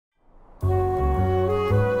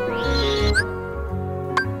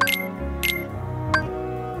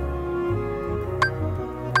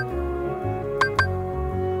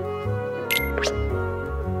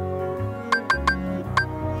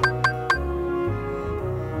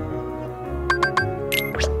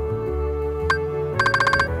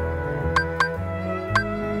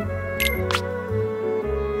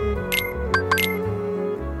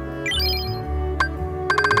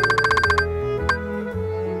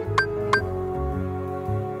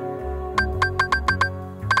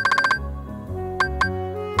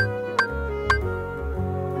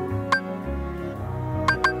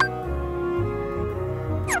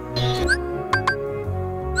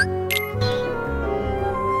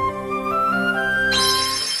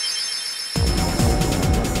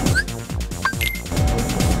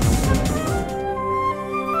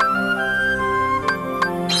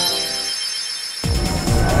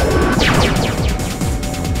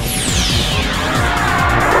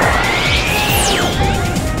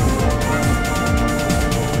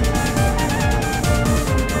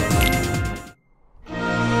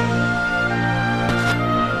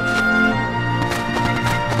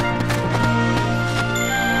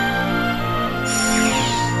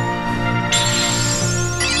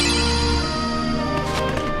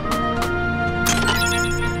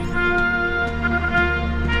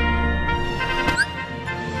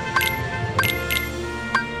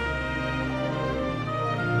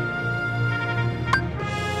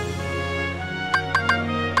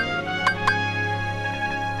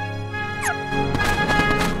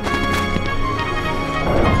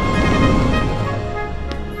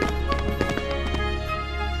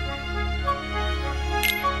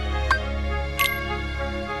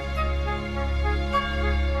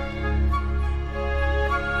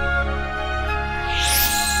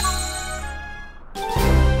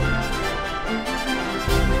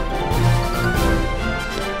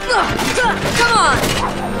Come on!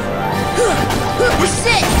 This is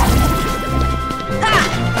it! Ha!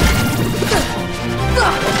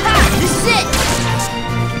 Ha! This is it!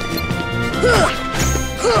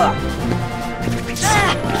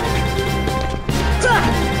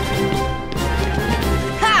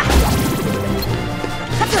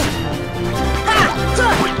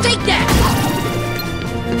 Take that!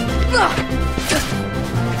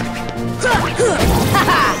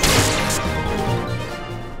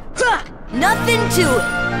 Nothing to it.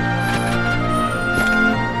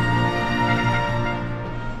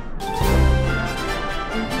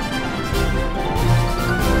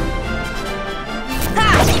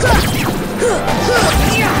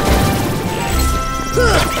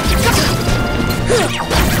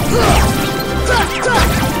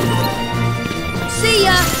 See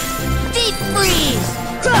ya! Deep freeze!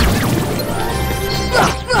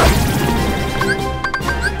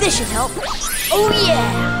 This should help. Oh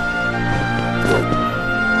yeah!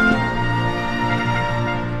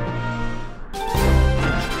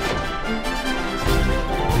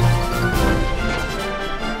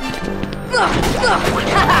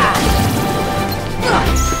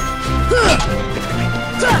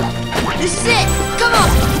 This is it! Come on!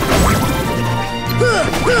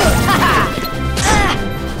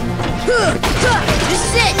 This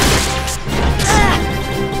is it!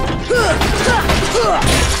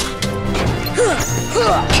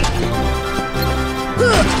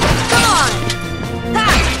 Come on!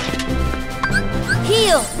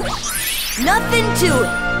 Heal! Nothing to it!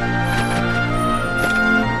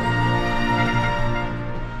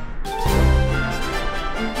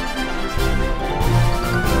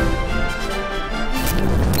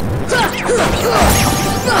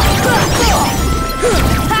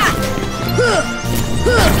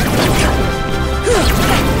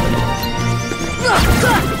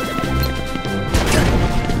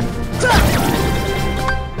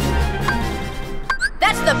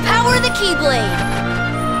 That's the power of the Keyblade!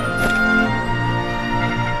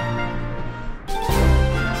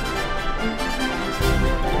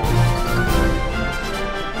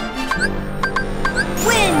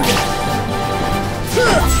 Wind!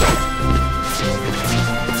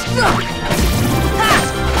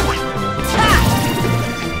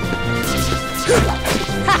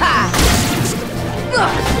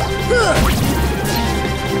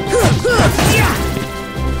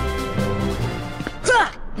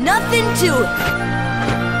 Nothing to it.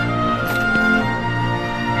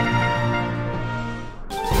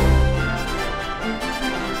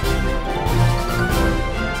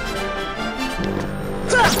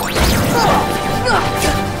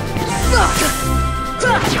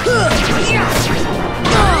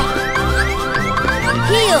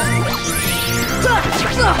 Heal.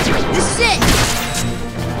 This is it.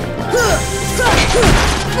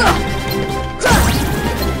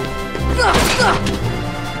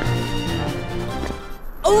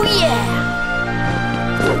 Oh yeah!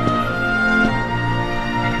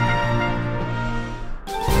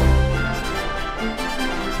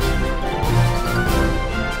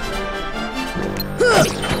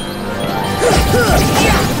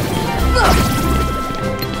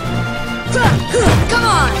 Come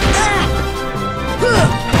on!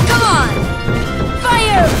 Come on!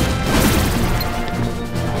 Fire!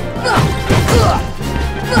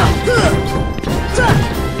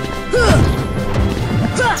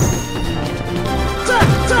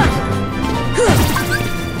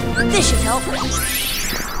 This should help.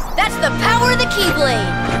 That's the power of the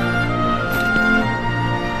Keyblade!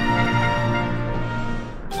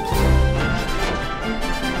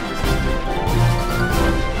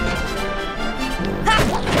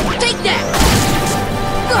 Take that!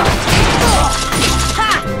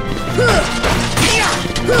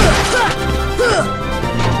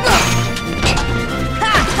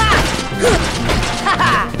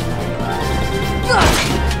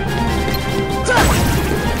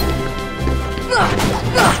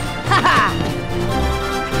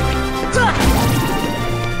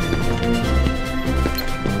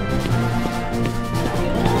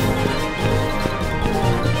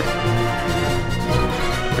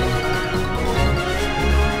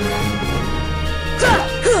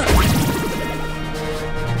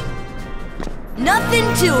 Nothing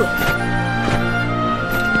to it.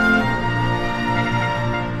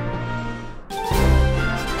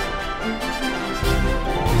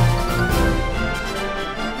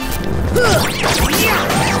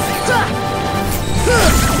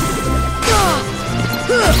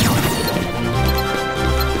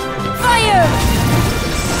 Fire!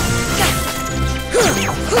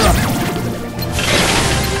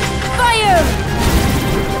 Fire!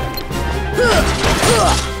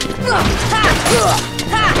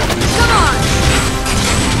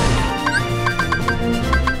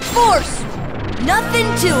 Force! Nothing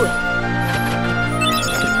to it!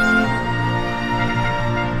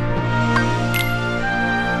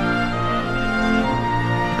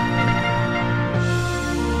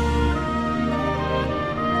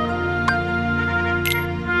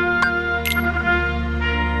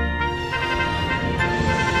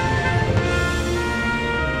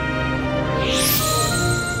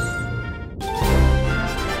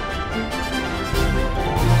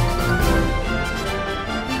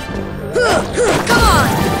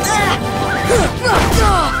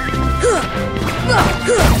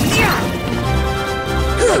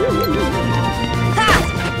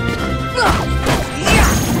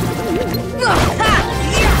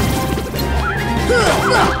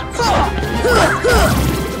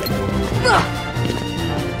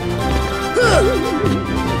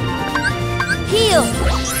 Heal!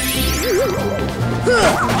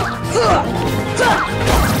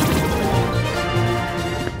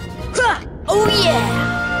 Oh yeah!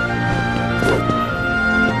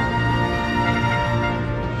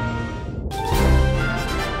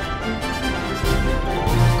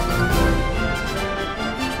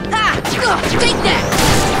 Take that!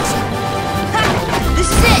 Ha! This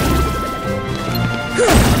is it!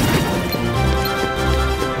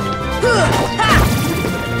 Ha!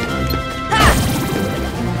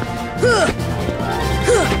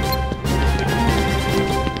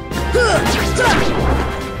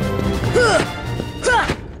 Ha!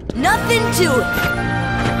 Nothing to it!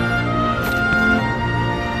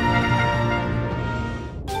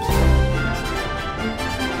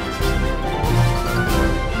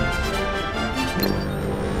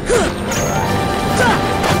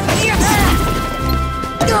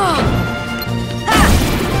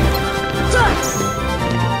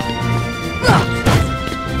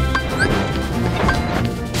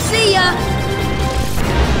 See ya!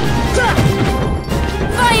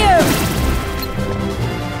 Fire!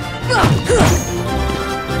 Come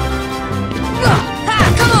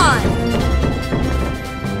on!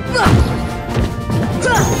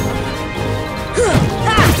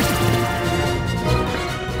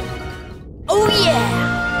 Oh yeah!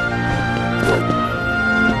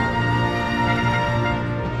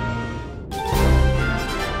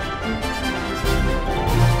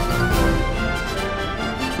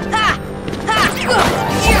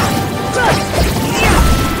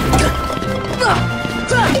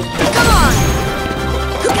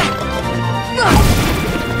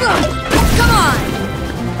 Come on!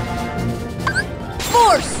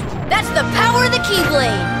 Force! That's the power of the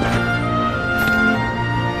Keyblade!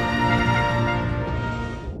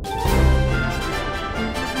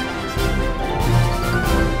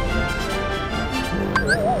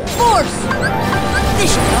 Force! This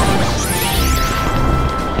should help.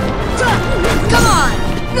 Come on!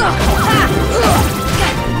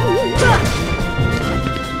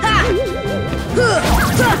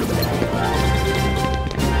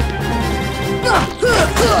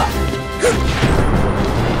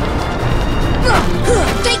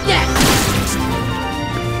 Take that!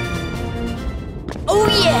 Oh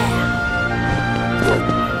yeah!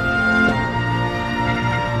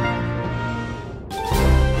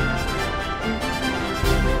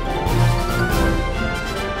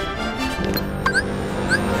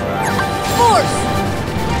 Force!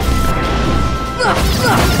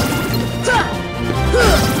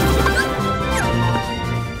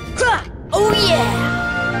 Oh yeah!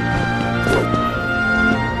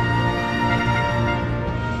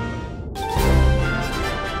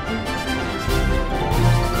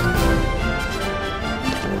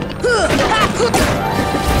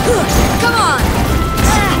 Come on! Come on!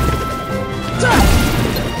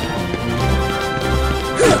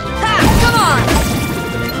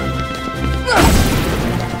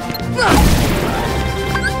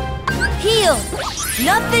 Heal!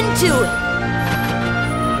 Nothing to it!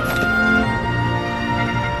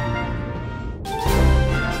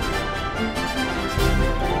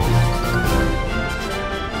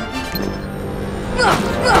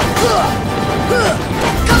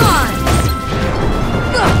 Come on!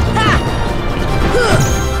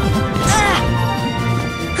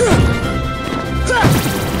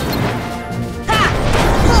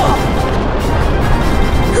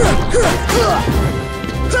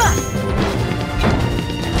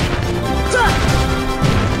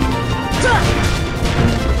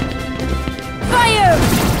 Fire!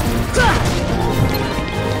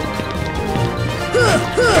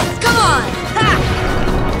 Come on!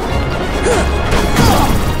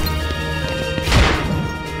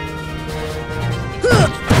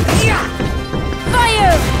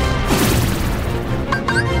 Fire!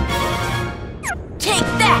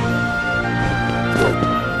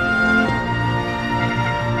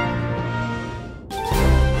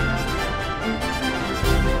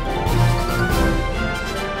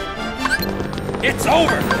 It's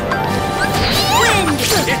over! Wind!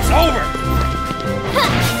 It's over!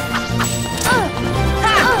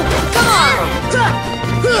 Come on!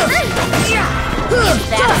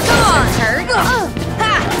 That's on! Turn!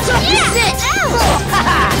 Sit!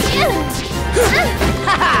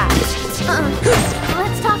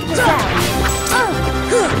 Let's talk this out.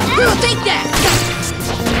 Take that!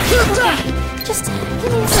 Okay, just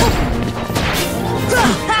give me a second.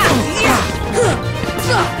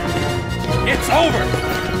 It's over!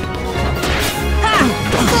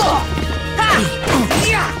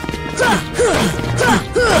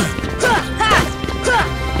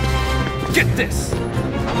 Get this!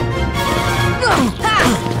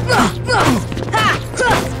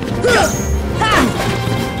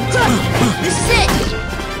 This is it!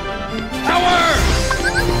 Power!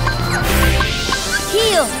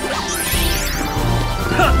 Heal!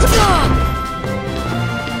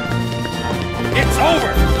 It's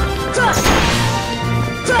over! Come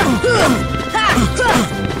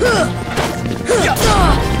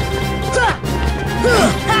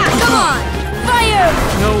on! Fire!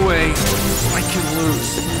 No way. I can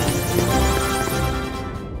lose.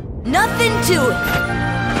 Nothing to it!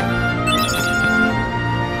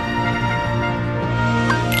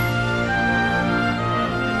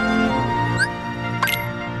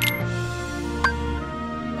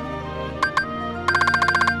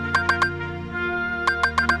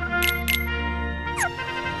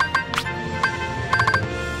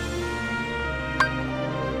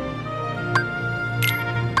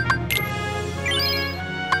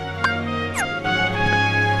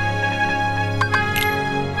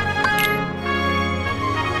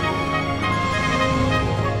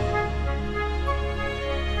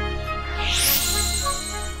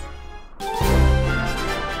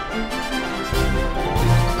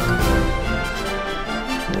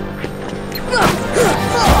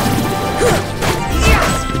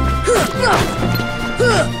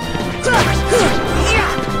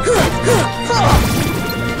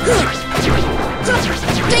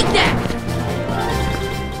 Take that!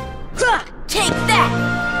 Take that!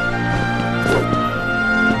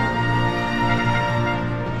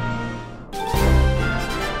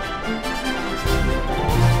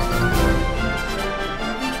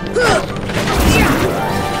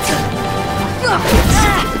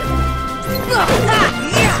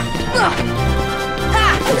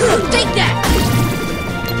 Take that!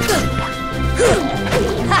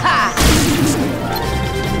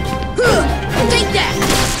 Take that!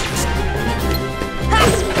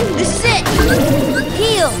 This is it!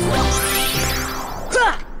 Heal!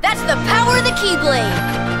 That's the power of the Keyblade!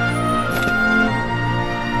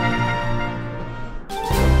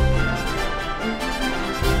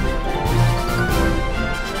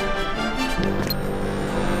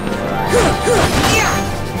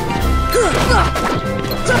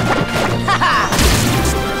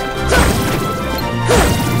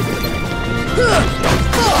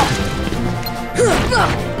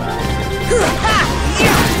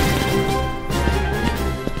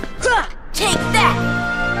 Take that!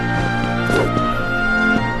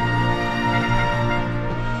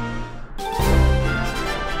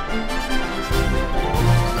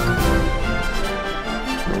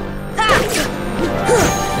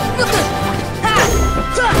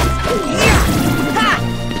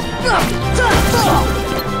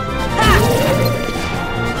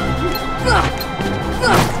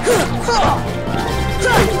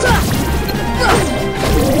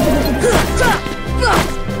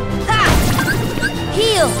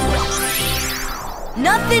 Heal!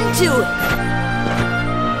 Nothing to it!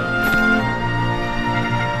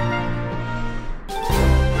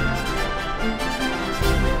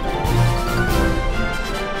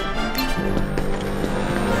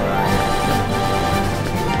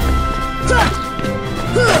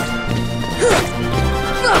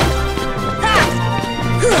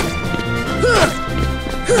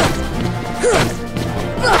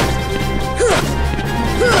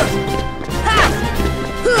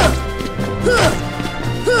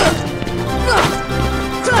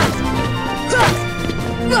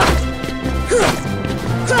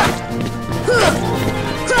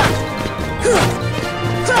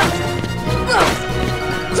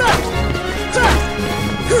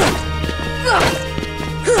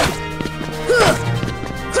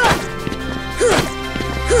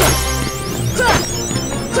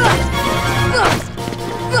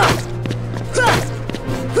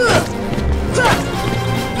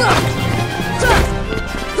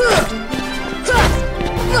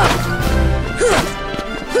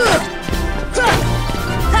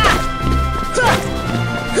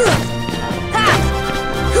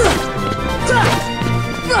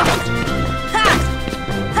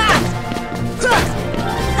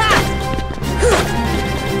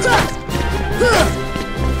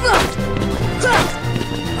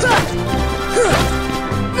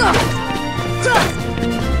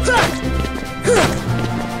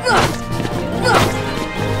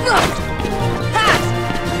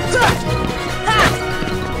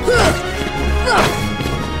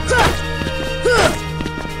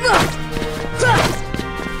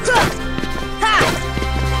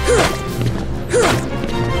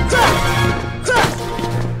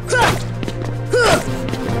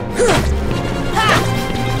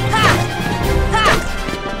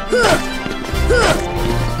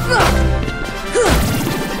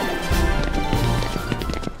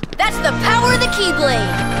 Keyblade!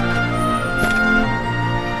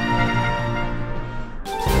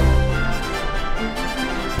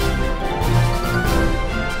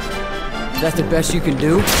 That's the best you can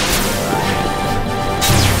do?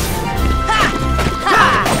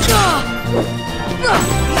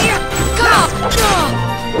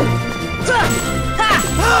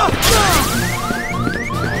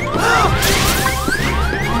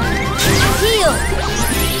 Heal!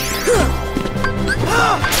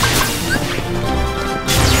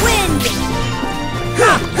 Wind!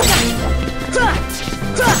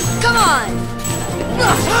 Come on!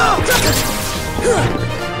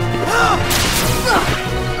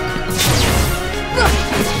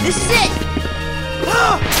 This is it!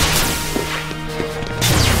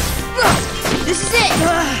 This is it!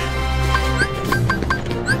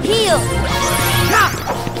 Heal!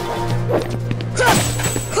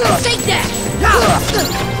 Take that!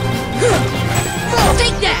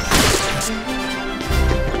 Take that!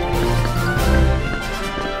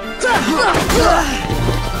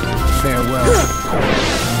 Farewell.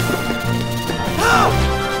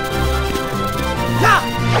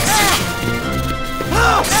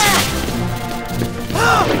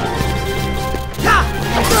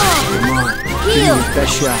 Heal!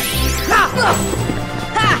 Best shot.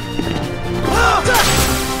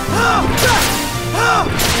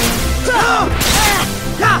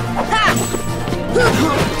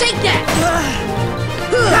 Take that!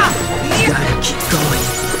 Gotta keep going.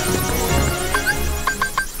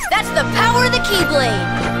 That's the power of the Keyblade!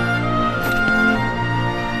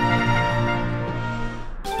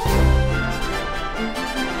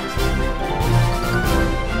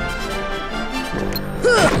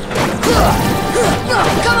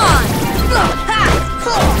 Come on!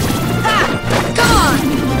 Come on!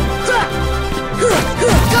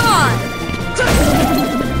 Come on!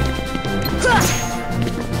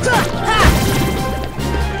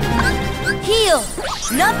 Heal!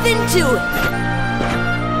 Nothing to it!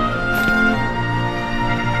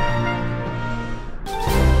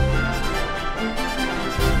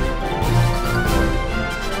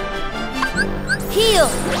 Heal!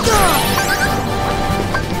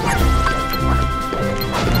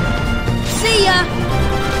 See ya!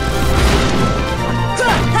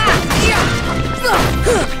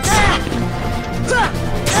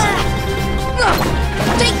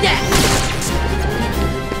 Take that!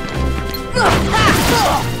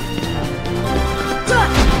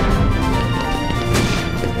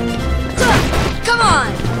 Come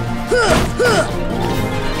on!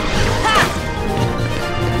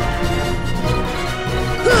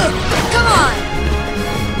 Come on!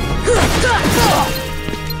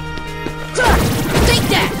 Take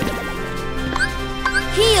that!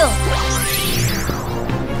 Heal!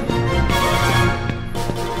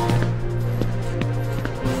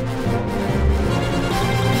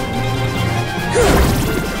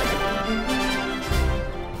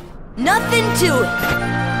 Nothing to it!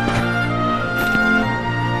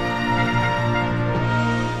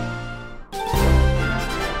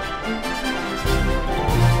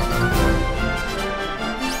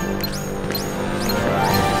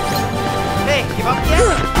 Hey, give up yet?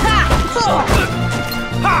 This is it!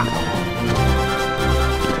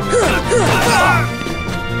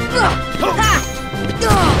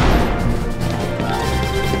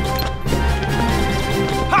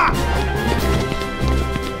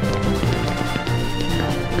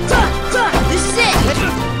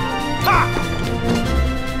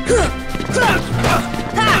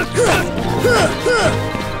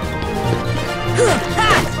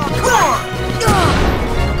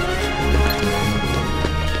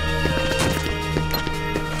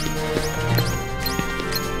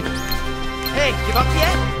 Hey, give up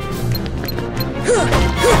yet?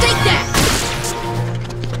 Take that!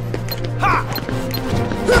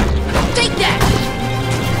 Take that!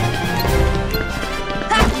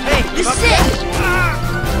 Hey, This give up is yet? it!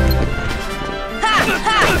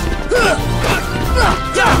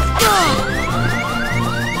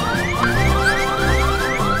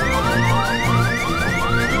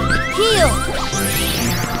 Heal!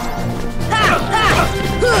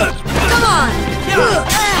 Come on!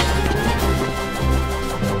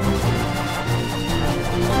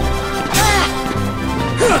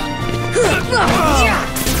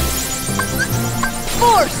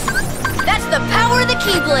 Force! That's the power of the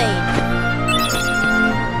Keyblade!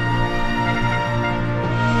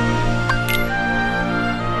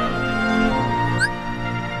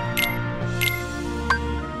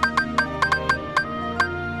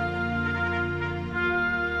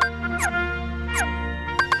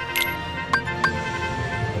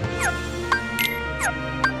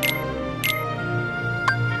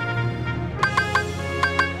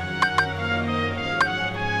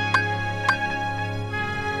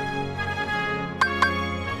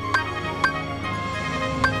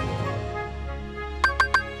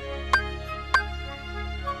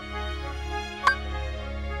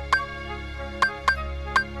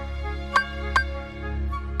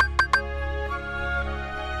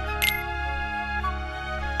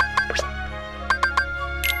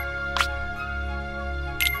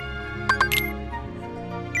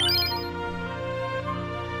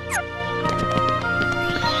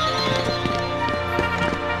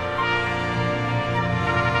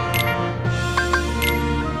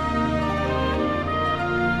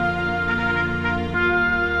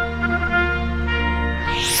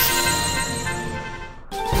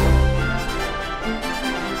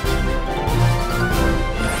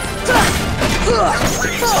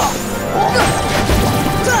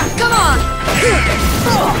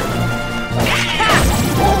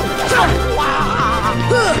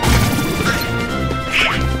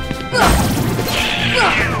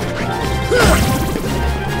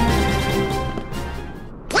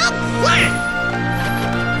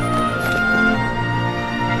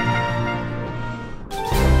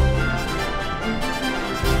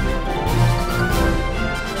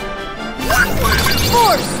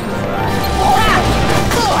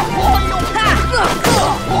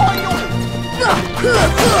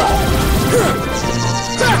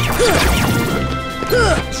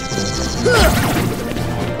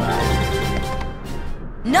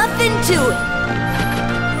 Nothing to it.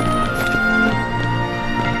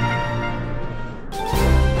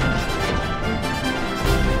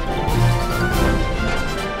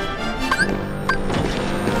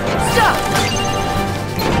 Stop!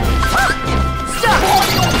 Stop!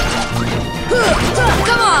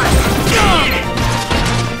 Come on!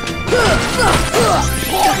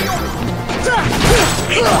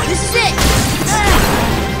 This is it!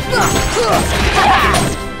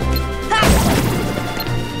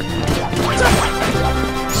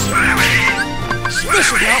 This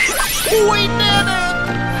should help. We did it!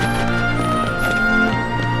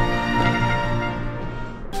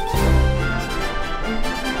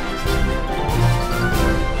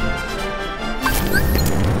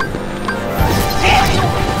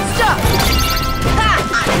 Stop!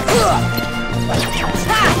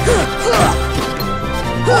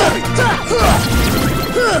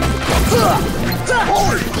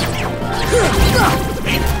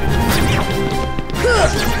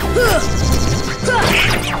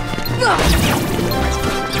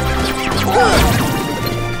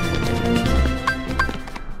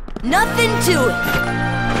 Nothing to it.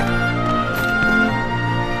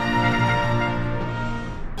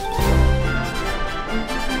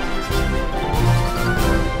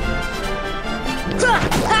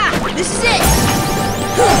 This is it!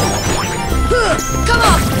 Come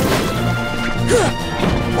on!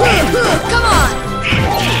 Come on!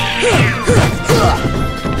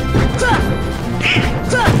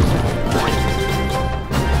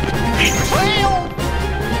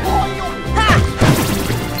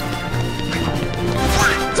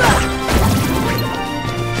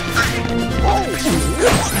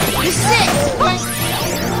 This is it!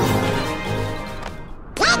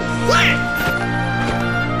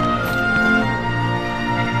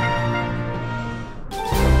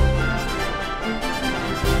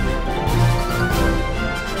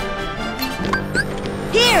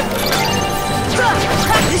 Here!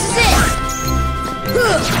 This is it!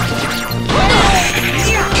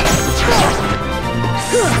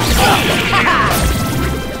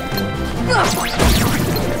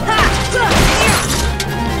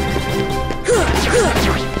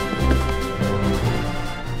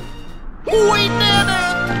 We did it!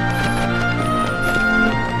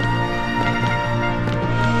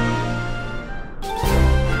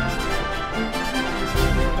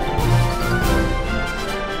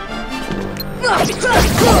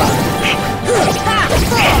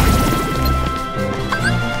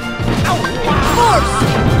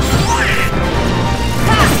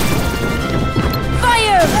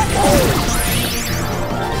 Fire!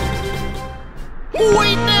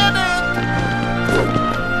 We did it!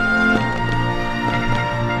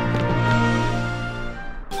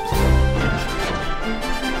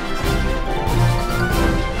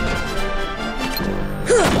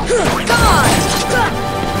 Come on!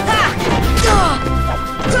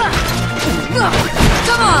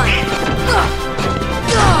 Come on!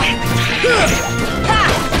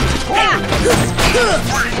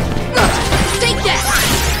 Take that!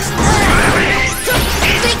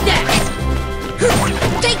 Take that!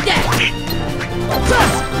 Take that!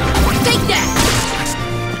 Take that!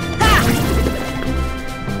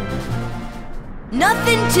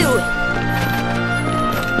 Nothing to it!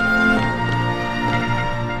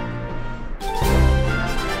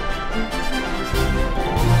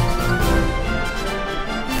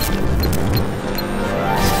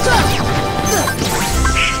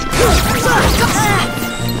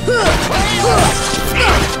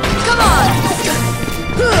 Come on!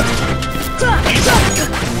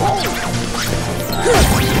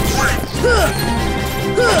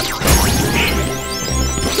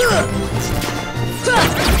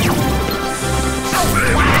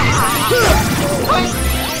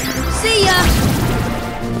 See ya!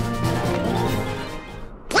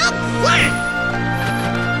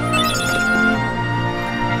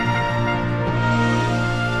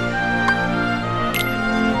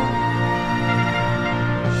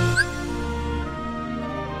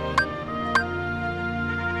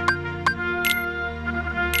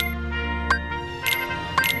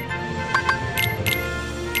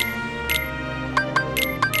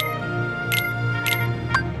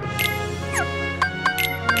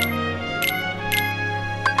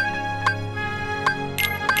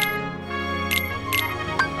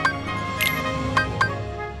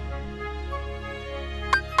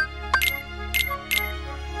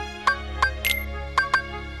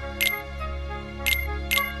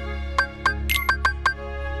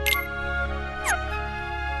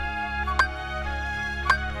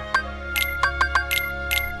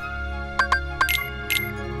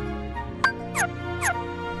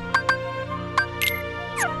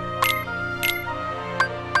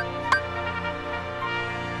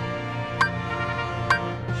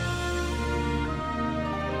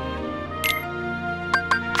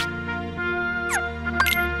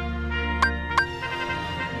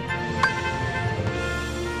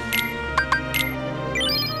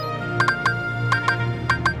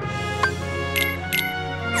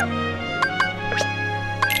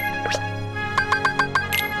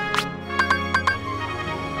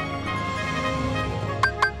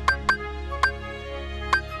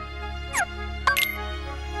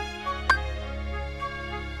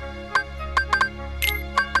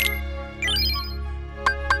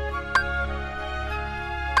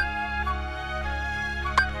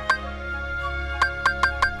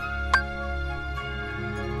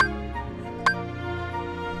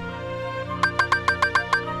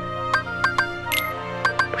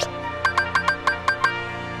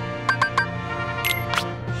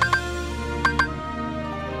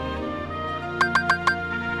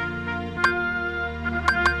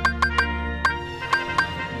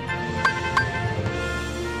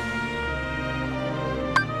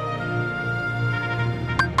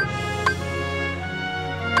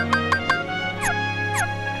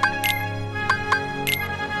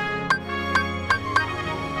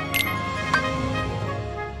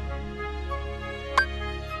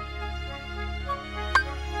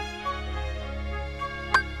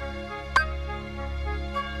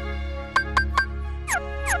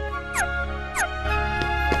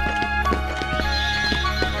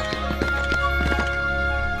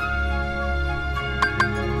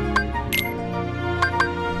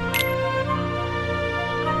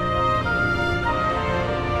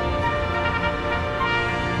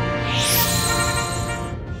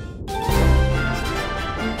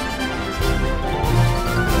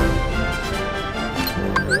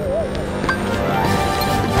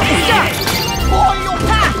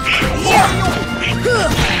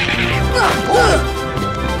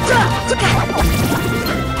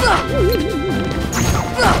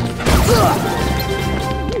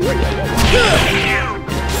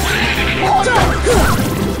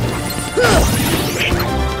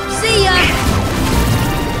 See ya!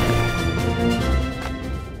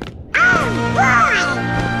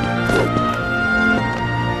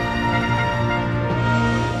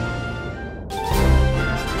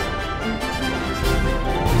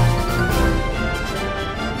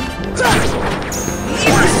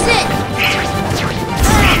 Sit!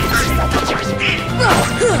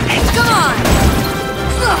 Come on!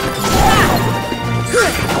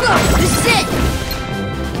 This is it!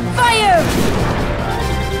 Fire!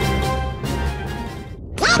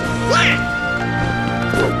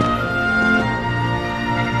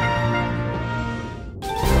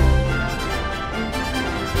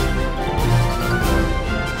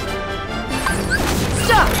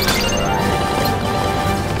 Stop!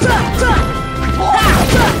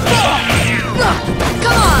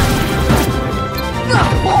 Come on!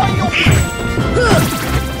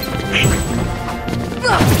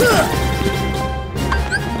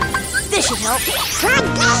 This should help.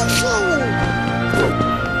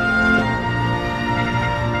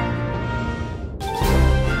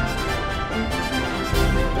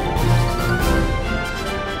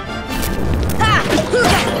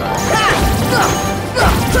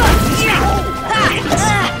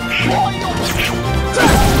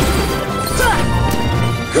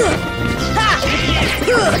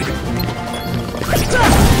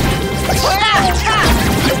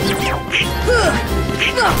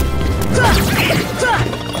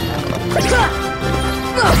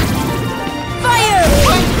 Fire!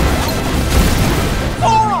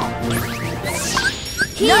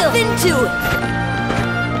 Nothing to it.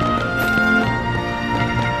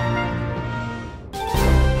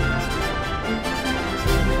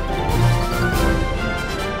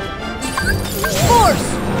 Force!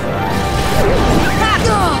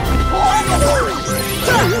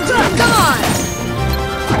 Come on!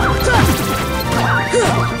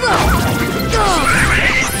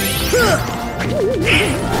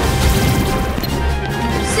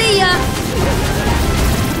 See ya!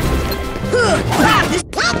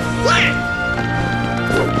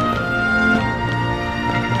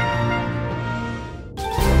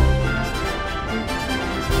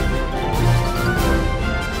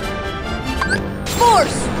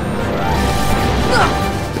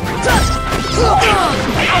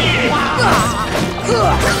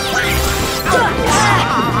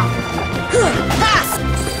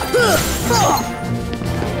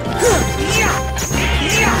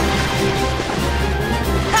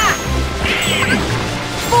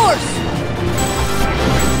 Force! Force!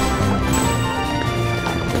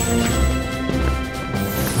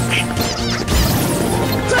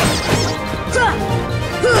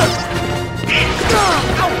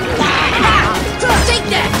 Take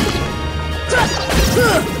that!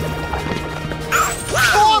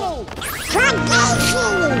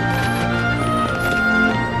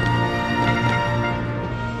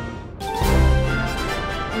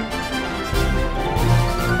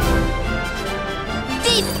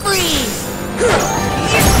 Deep freeze!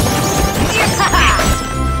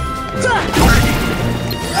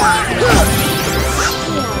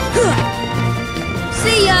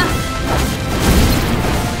 See ya!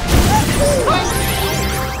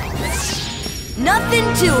 Nothing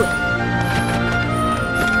to it.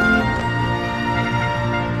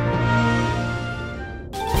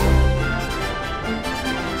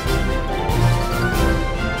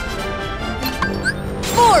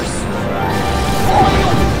 Force!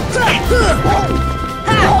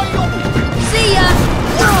 See ya!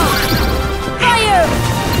 Fire!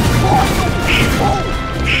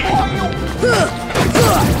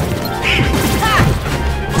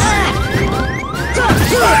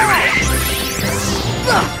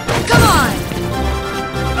 Come on!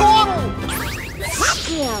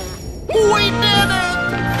 We did it!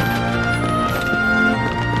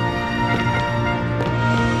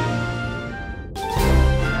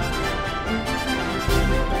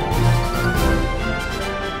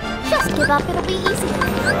 Just give up, it'll be easier.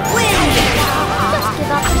 Win! Just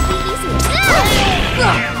give up, it'll be easier.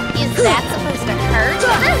 Is that supposed to hurt?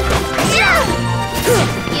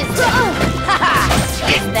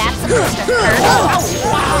 Is that supposed to hurt?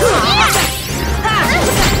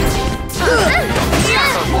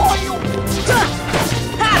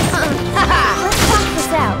 Let's talk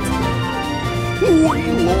this out. We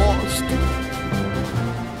lost.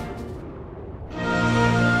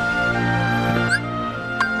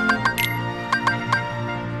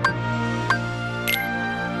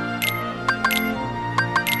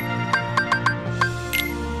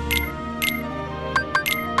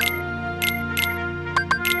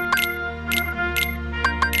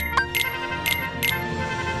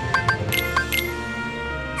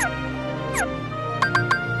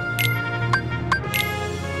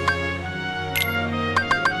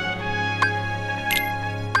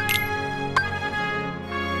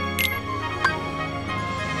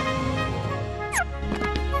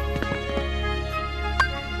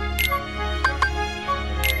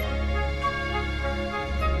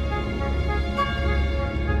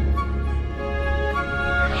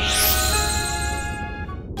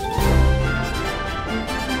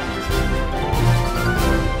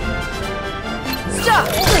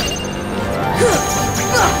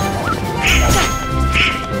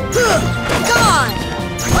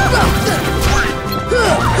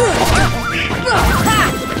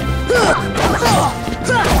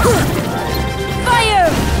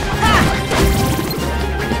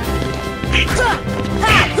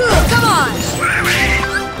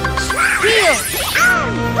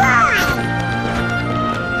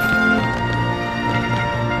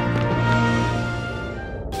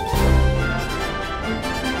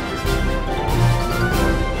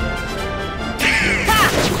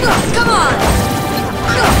 Come on!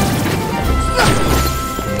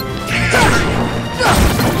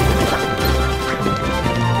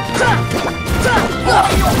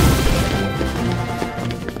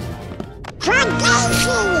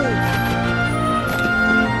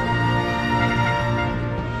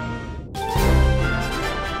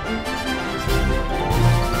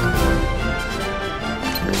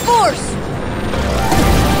 Force!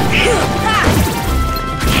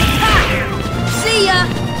 See ya!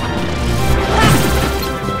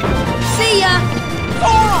 See ya!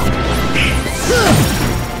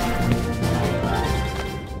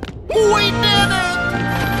 We did it!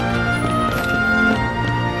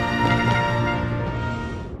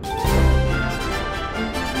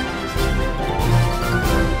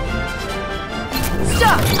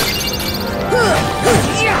 Stop!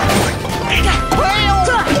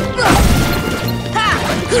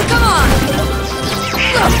 Come on!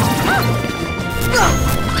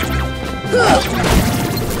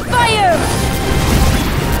 Fire!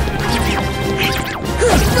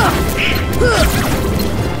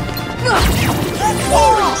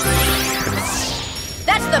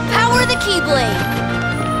 That's the power of the Keyblade!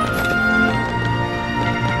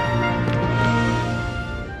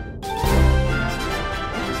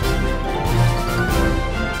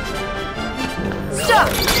 Stop!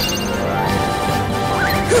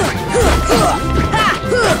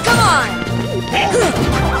 Come on!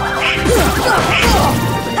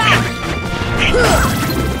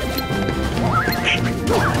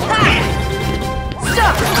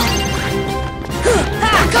 Stop!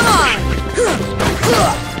 Come on!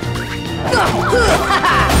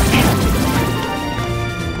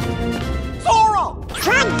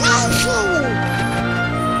 Sora!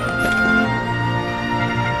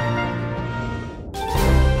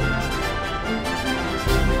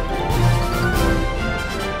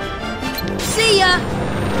 See ya!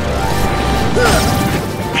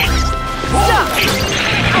 Stop!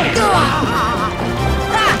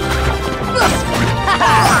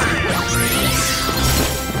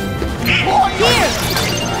 Here!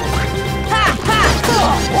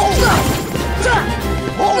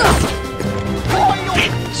 Sora!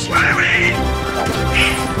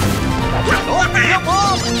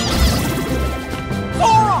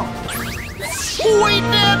 We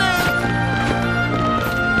did it!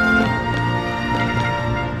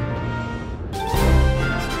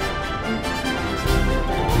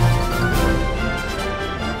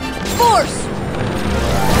 Force!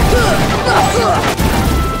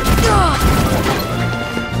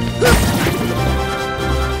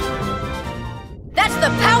 That's the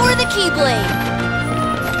power of the Keyblade!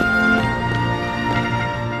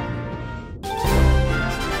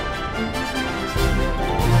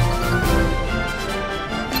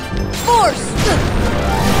 Force!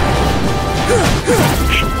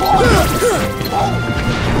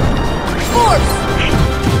 Force!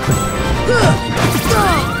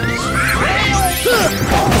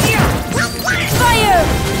 Fire!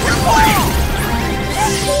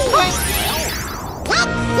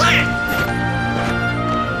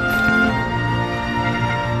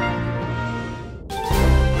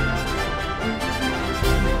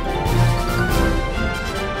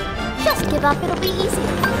 Just give up, it'll be easy.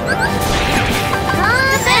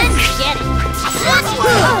 Come and get it.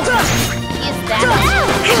 Is that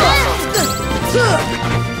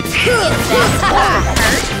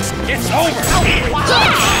It's over!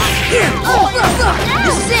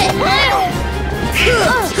 This is it!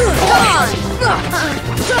 Come on!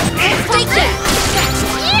 Take that!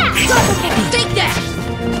 Take that!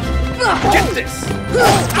 Get this!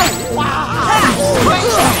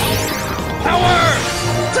 Power!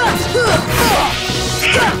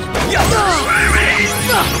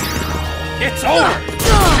 It's over!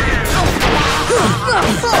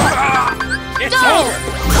 It's over!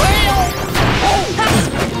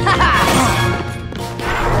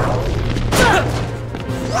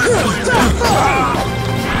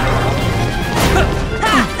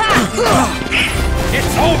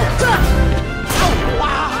 It's over!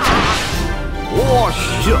 Oh,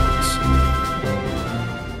 shucks!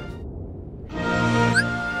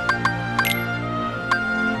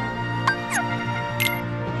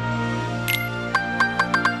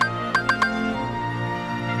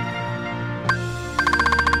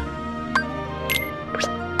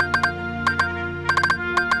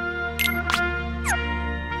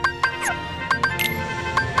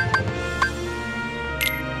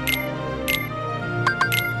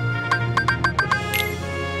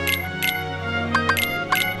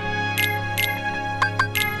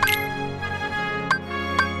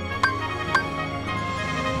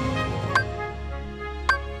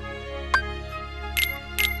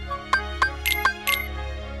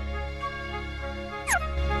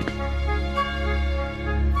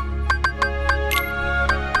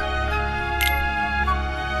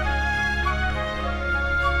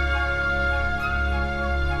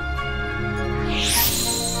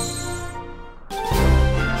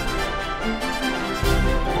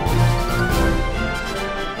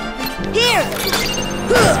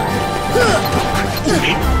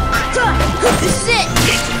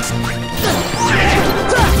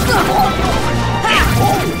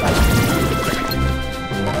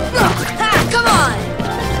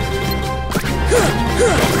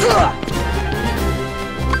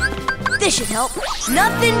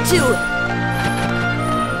 Nothing to it.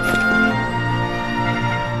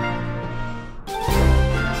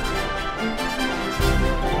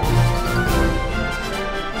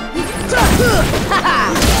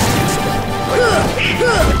 Ha!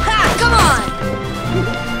 Come on!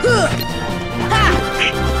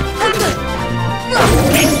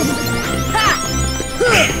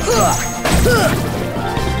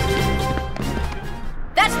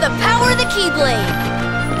 That's the power of the Keyblade!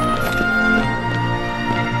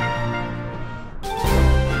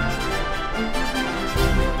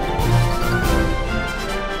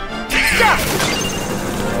 Stop!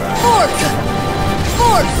 Force!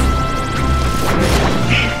 Force!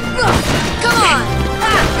 Come on!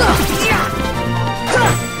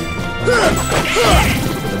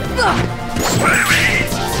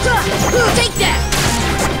 Take that!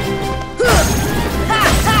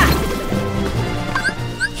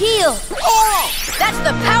 Heal! That's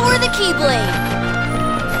the power of the Keyblade!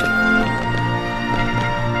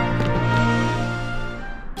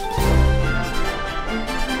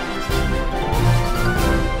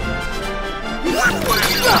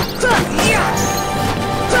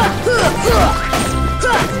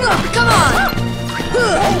 Come on!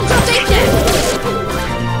 Take that!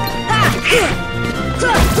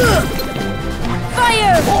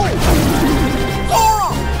 Fire! Sora!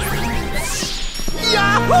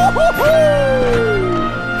 Yahoo!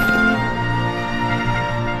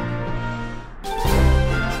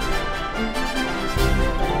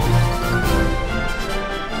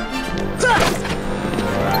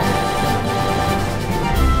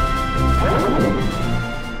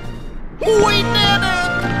 We did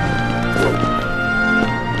it!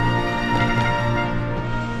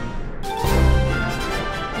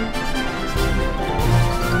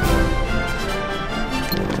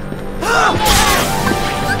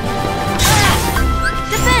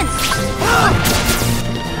 Defense!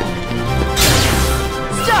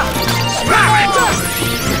 Stop!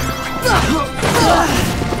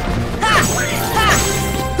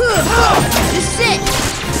 Just sit!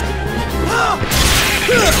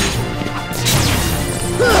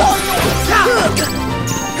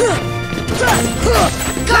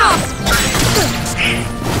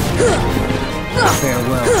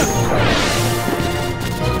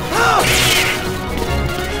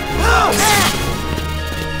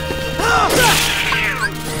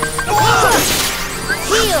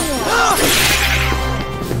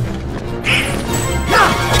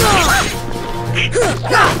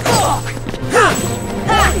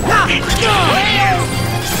 Gotta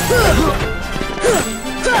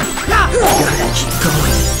keep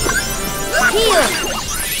going. Heal!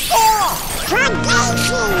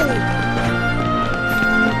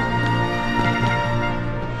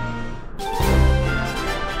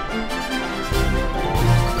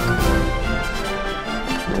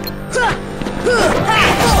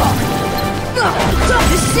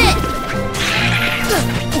 Just sit!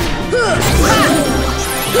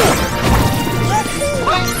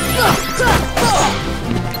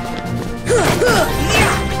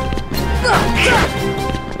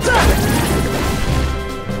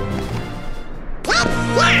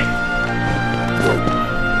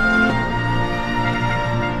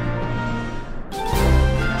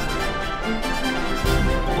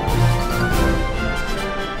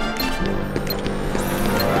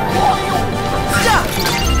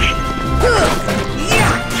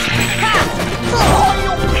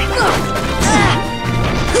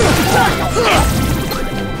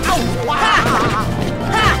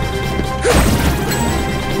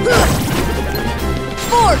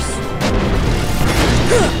 Force!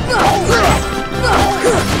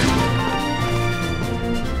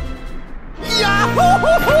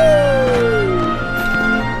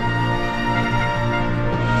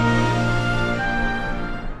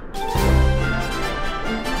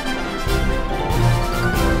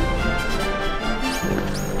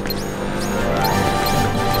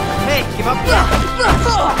 Hey, give up yet?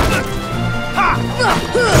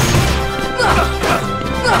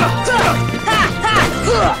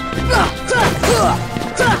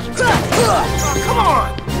 Come on!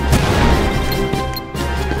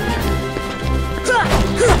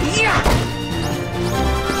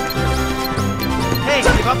 Hey,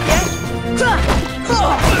 give up yet?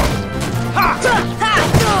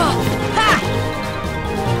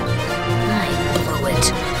 I blew it.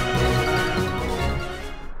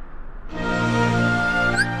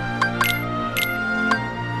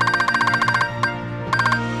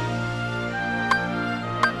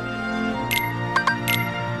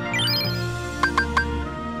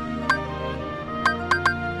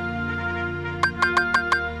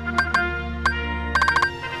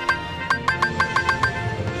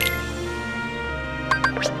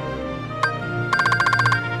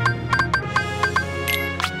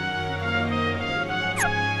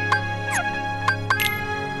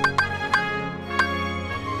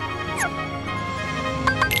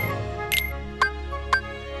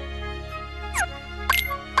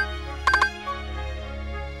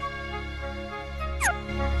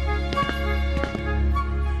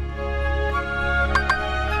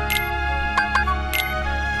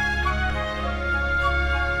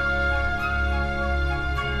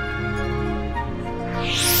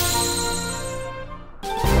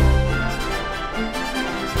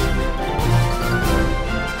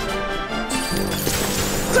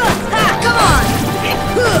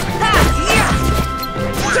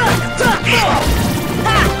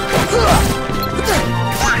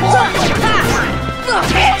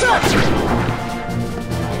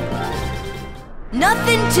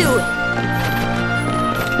 into it!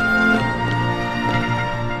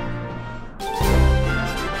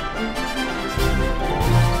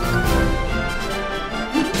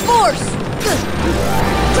 Force!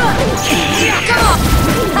 Come on!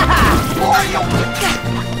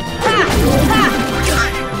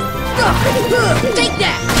 Take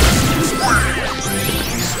that!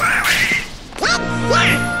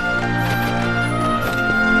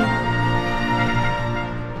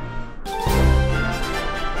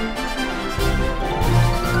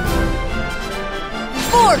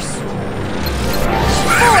 Force!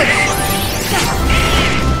 Force!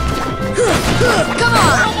 Come on!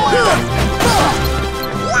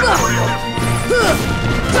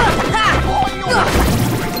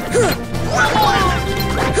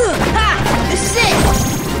 This is it!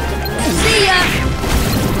 See ya!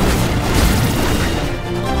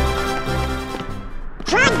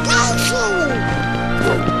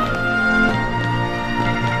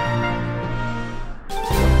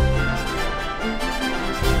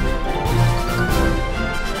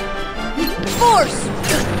 Force!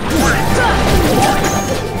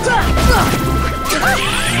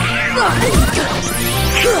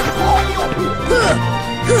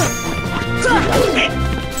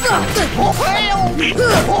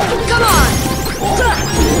 Come on!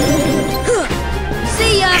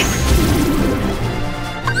 See ya!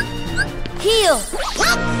 Heal!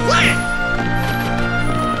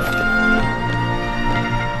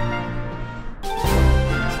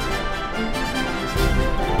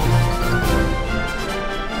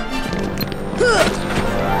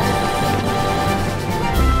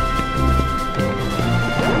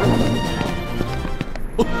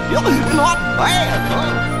 Not bad, huh?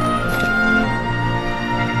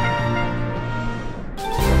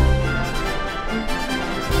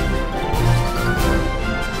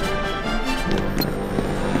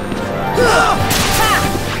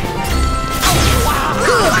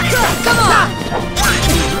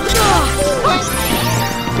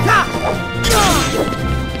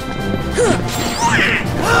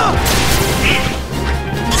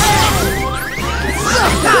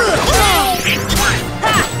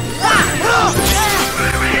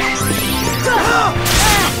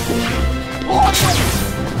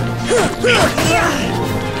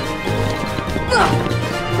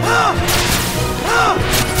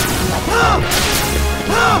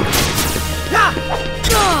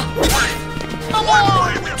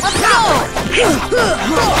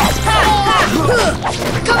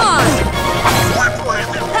 Come on! Come on!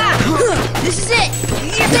 This is it!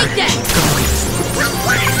 Take that!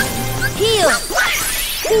 Heal!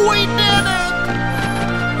 We did it!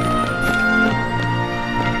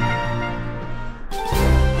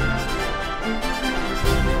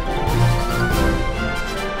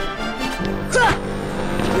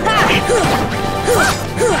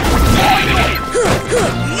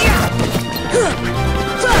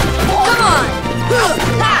 Come on!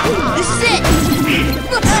 This is it!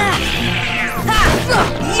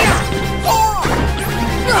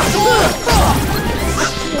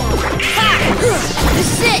 This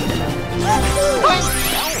is it!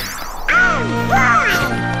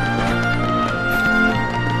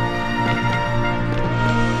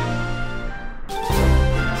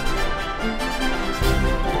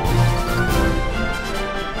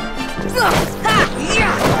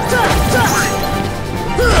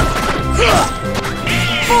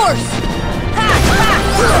 Force!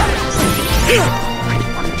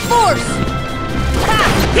 Force!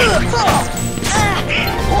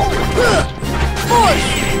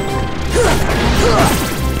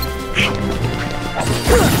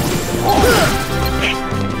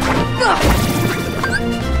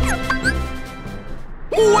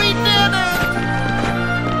 We did it!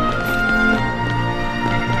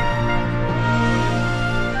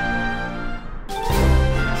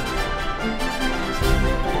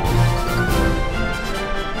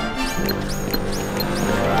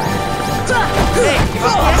 Hey,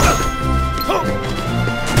 give up yet?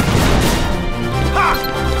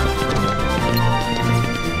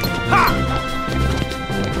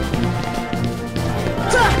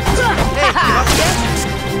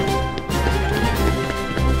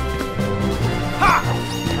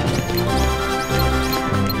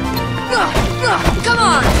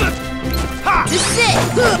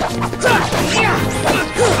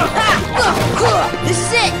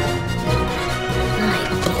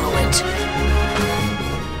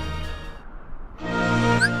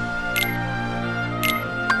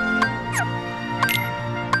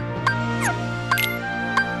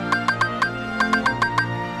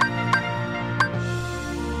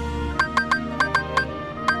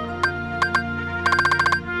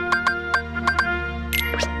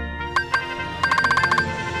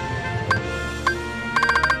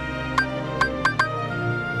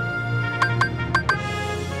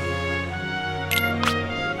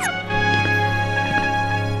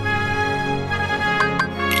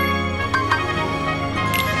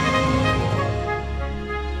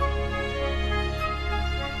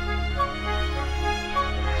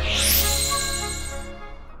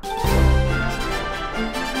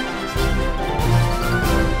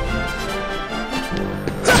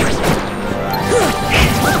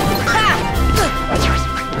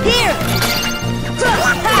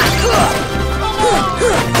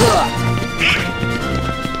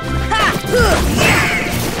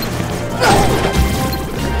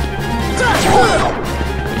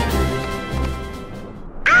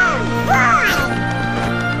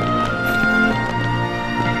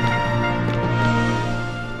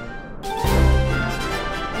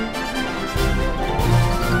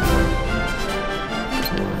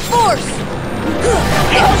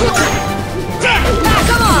 Come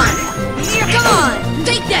on! Come on!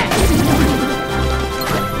 Take that!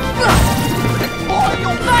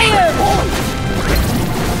 Fire!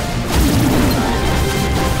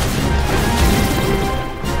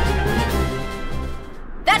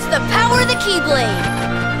 That's the power of the Keyblade!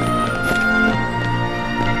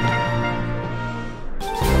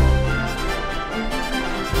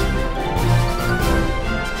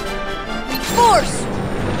 Force!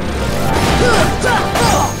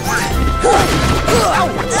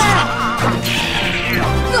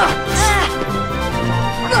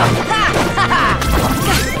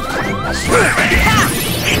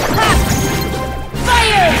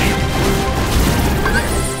 Fire!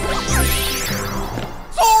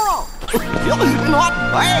 Sora! Not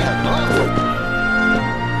bad, huh?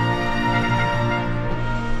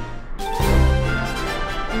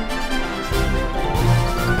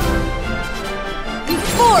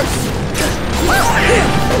 Force!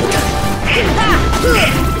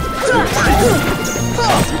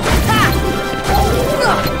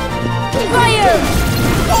 Fire!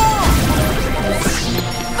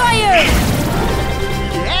 Fire!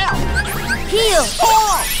 Yeah! Heal!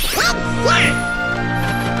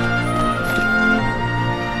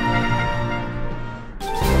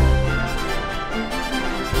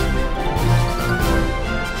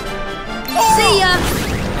 See ya!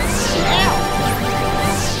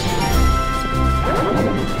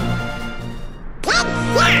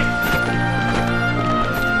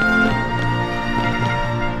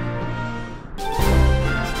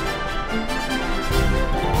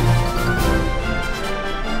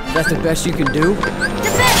 That's the best you can do?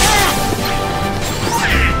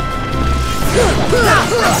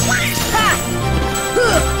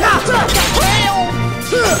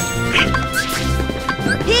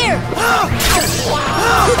 Here!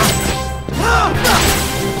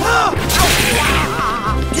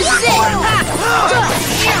 Sit!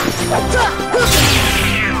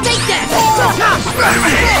 Take that!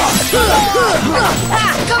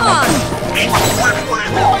 Come on!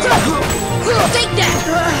 Take that!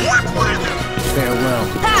 Farewell.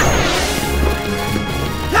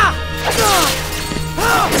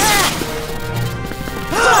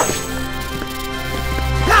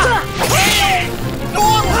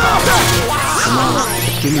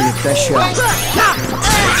 Give me your best shot.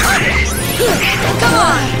 Come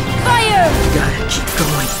on! Fire! Gotta keep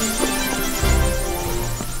going.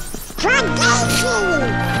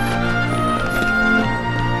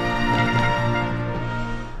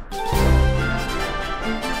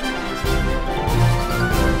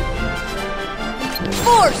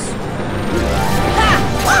 Force!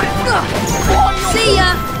 See ya!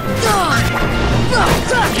 Come on!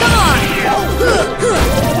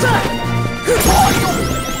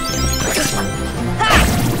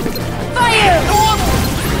 Fire!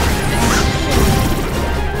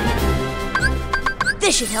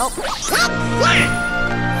 This should help.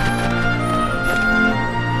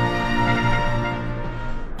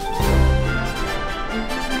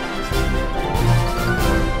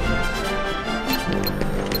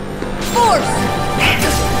 Force!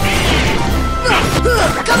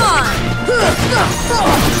 Come on!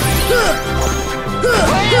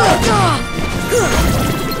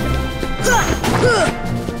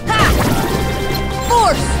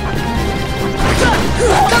 Force!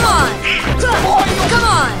 Come on! Come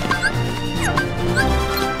on!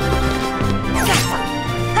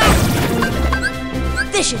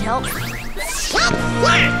 This should help.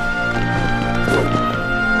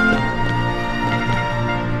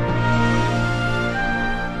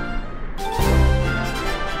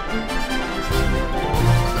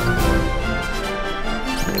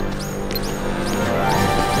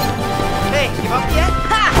 Hey, give up yet?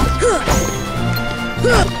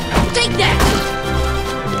 Take that!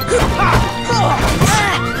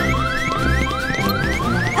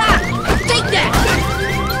 Take that!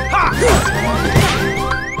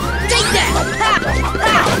 Take that!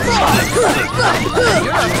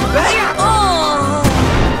 Oh!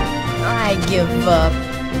 I give up.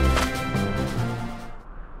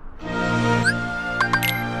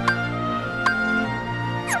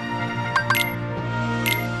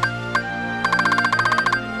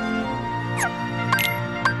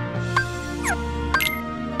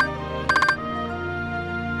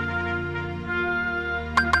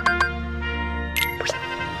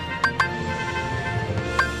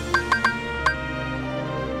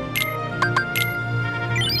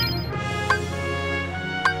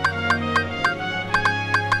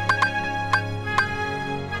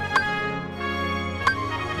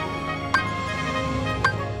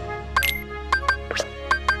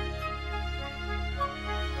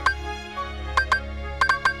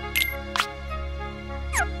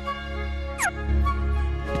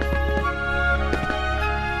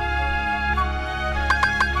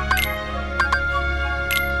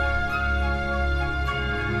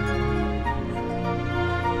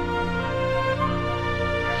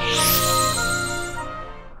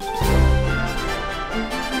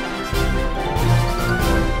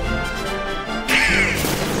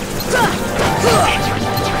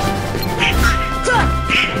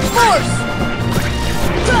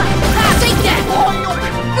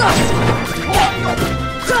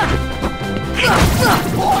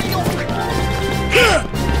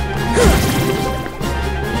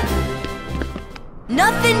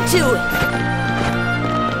 into it!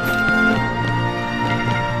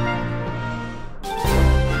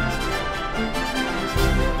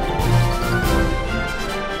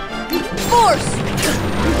 Force!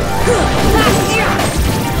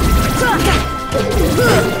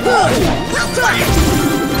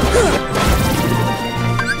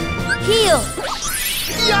 Heal!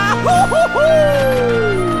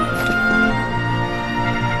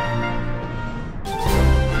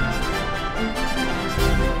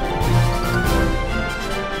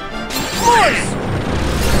 Force!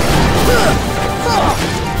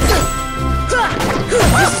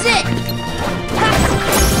 This is it!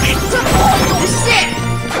 This is it!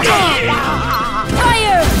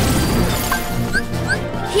 Fire!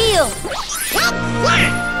 Heal!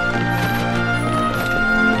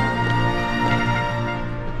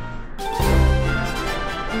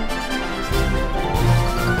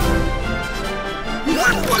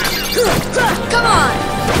 Come on!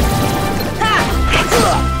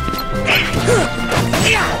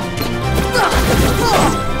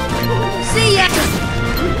 See ya!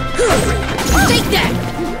 Take that!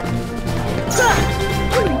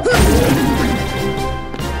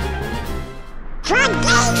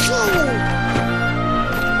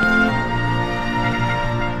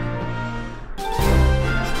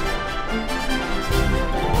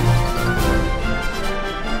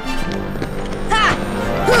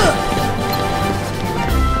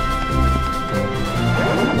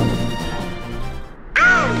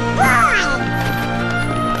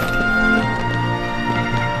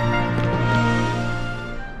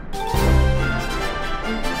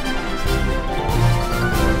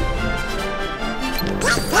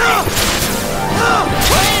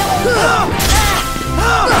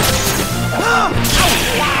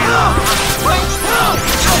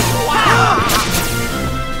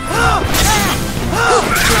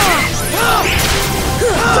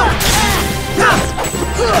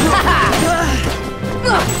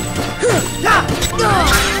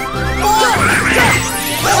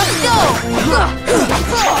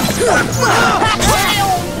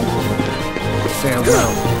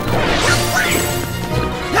 Farewell.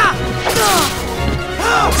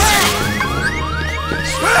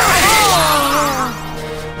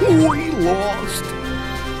 We lost.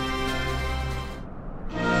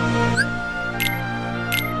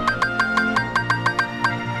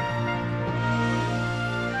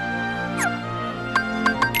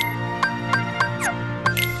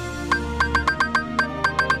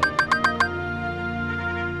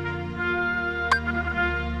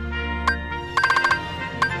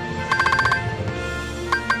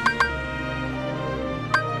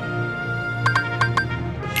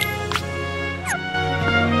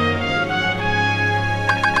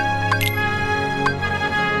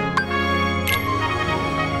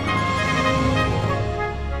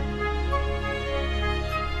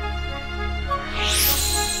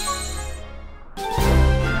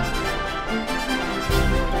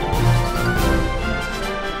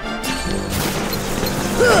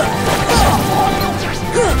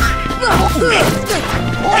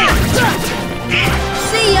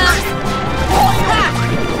 See ya!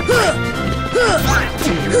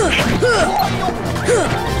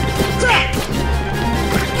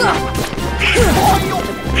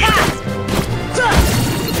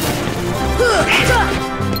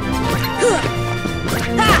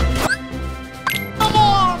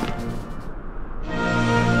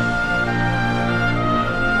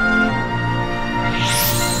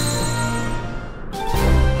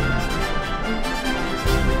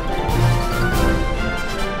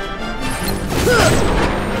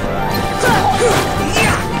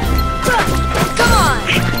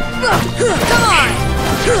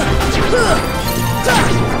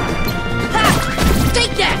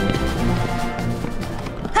 Take that!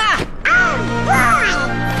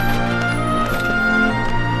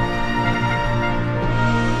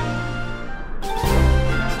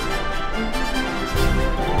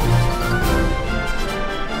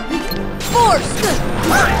 Force!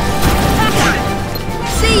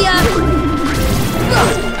 See ya!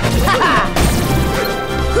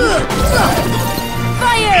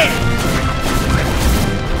 Fire!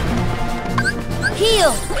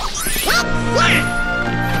 Heal!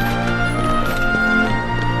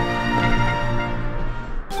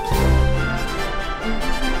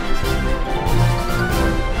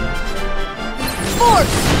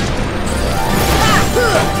 Force!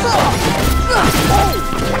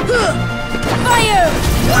 Fire!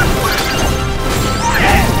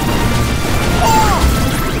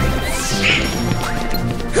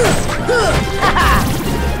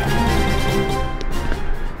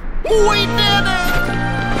 We did it!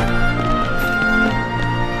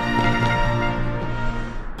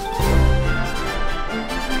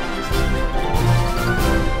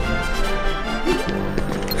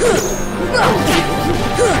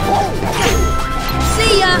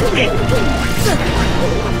 See ya!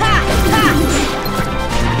 Ha! Ha!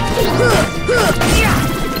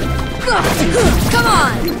 Come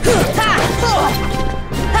on! Ha!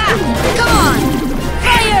 Ha! Come on!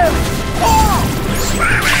 Fire!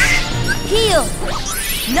 Heal!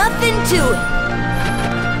 Nothing to it!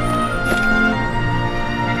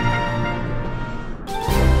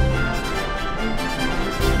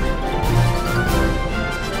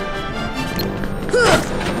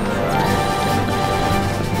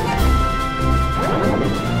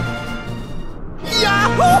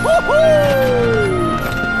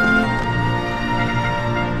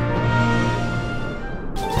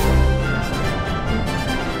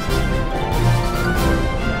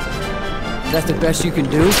 That's the best you can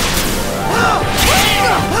do? Come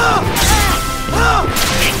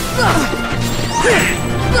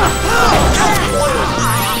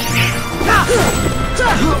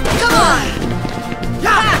on!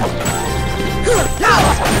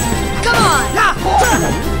 Come on!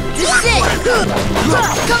 This is it!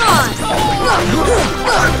 Come on!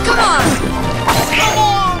 Come on!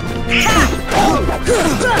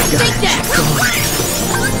 Take that!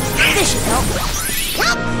 This should help.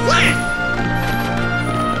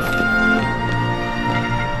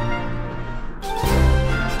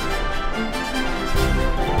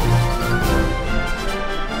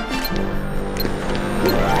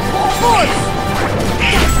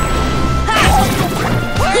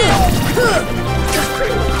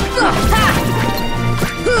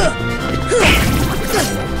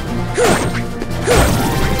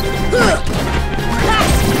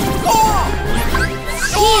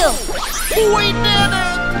 Heal! We did it!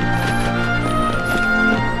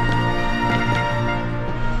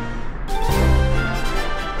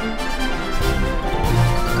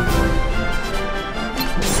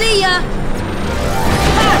 See ya!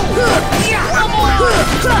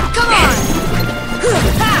 Come on!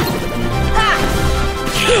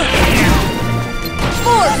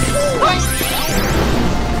 Force!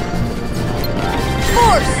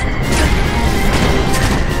 Force!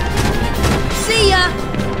 See ya!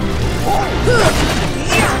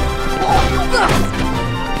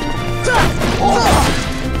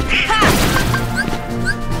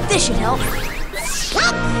 This should help.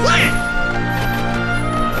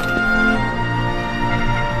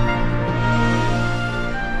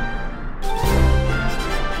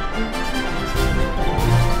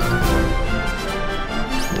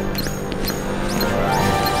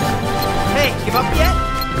 Hey, give up yet?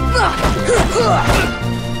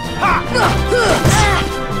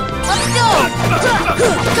 Let's go!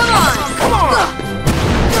 Come on!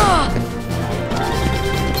 Come on!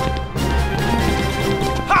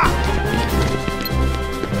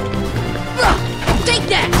 Take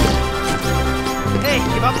that! Hey,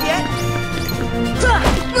 give up yet?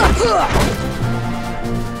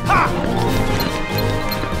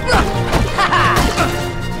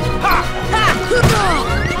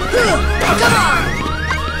 Come on!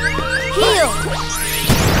 Heal!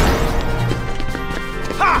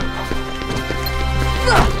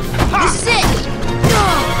 This is it!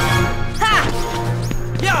 Ha!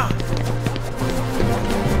 Yeah!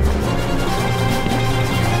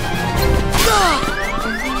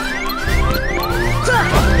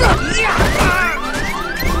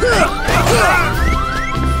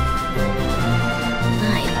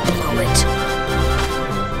 I blew it.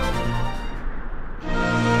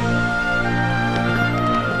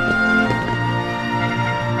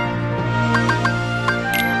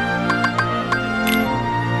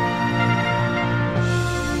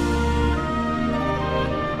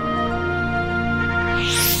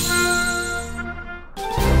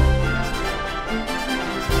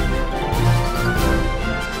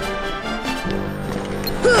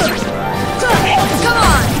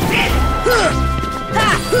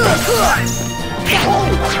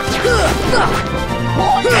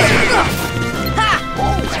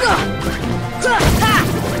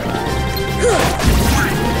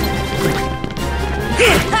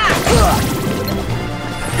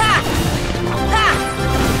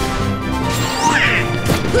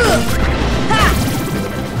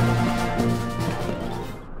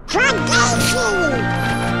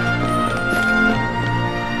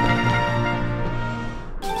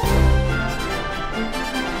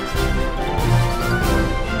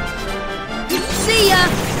 See ya!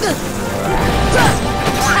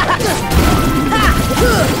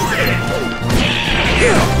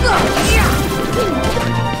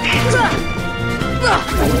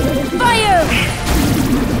 Fire!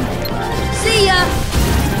 See ya!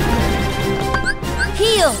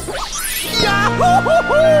 Heal!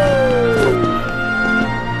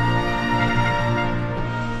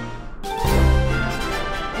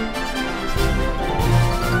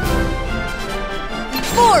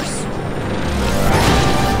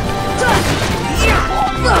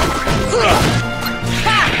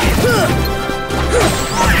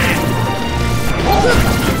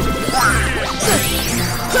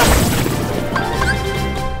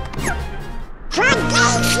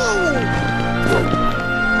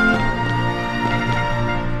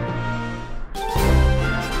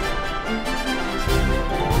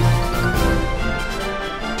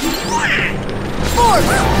 Force!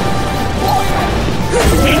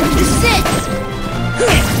 Descent!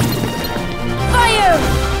 Fire!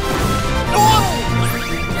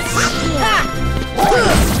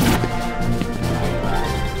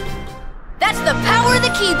 That's the power of the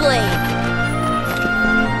Keyblade!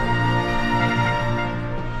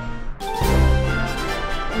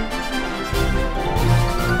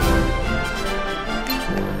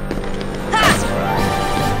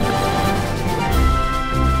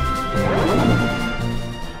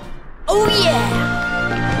 Oh yeah!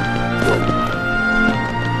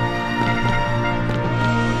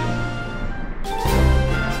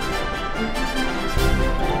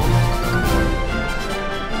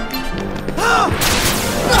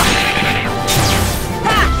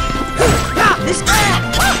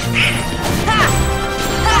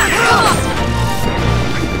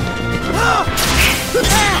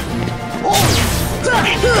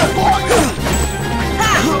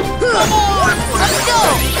 Let's go!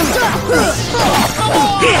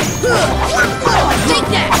 Take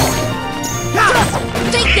that!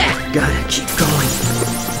 Take that! Gotta keep going.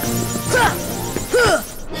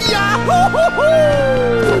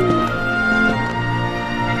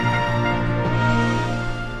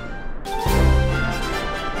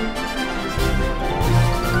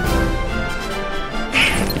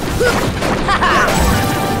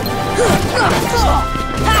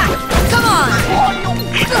 Come on!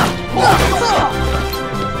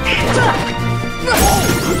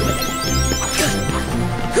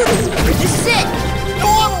 This is it!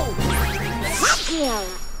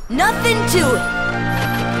 Nothing to it!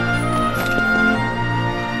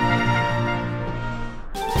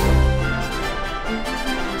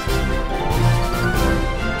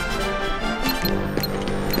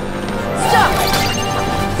 Stop!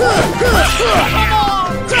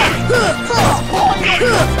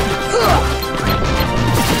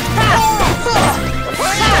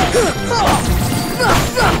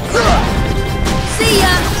 See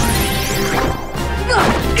ya!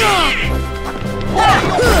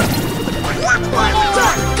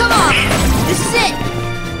 Come on! This is it!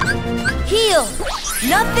 Heal!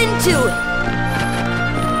 Nothing to it!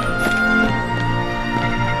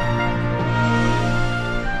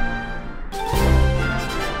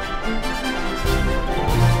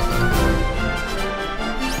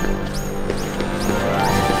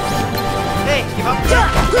 Hey, give up yet?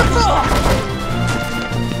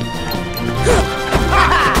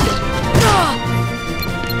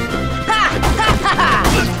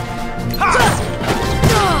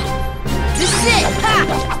 This is it!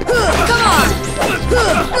 Come on!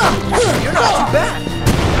 You're not too bad.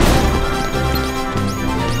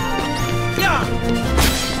 Yeah.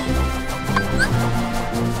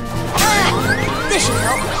 This should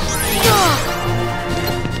help.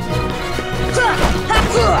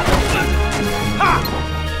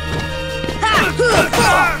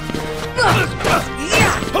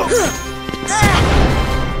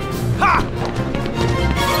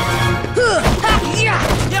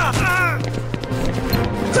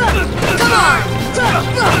 Come on!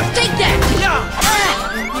 Take that!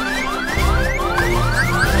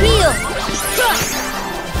 Heal!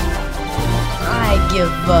 I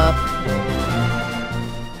give up.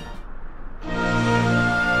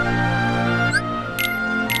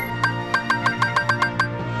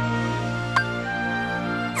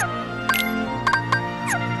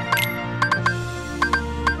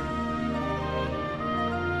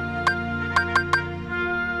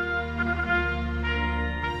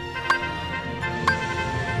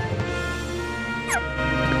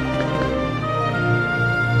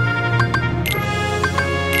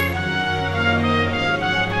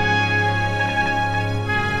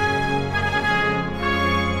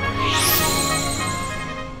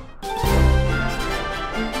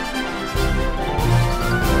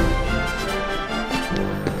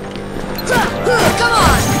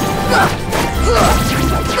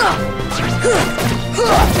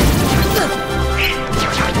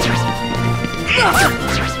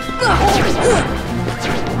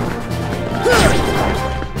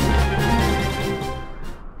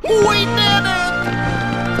 We did it!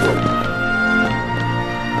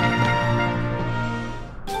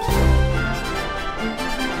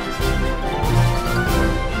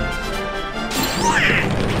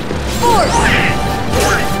 Force!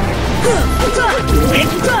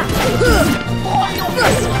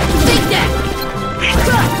 Take that!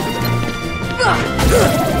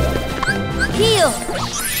 Heal!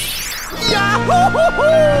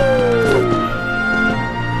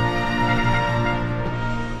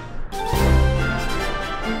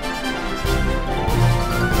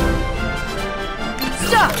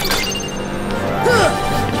 Stop!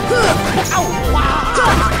 Ow! Wow!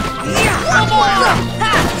 Come on!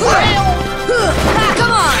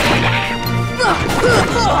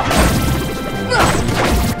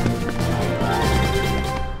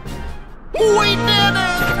 We did it!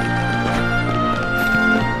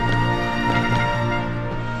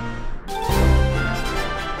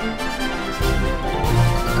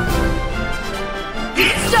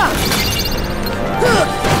 Stop!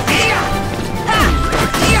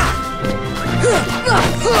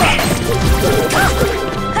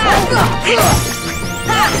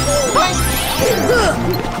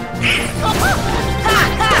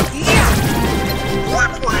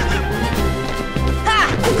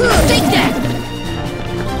 Take that!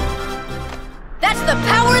 That's the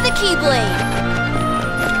power of the Keyblade!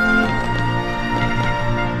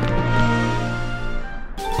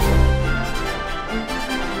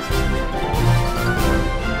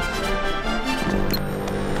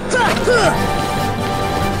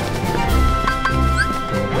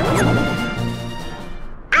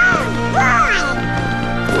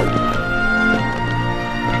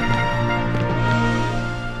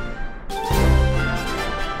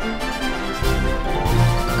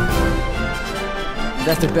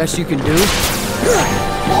 That's the best you can do?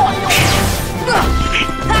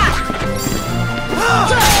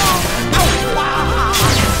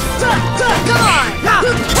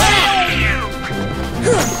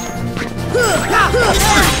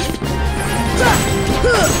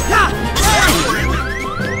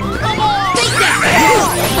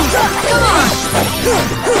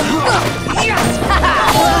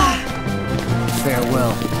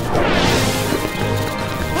 Farewell.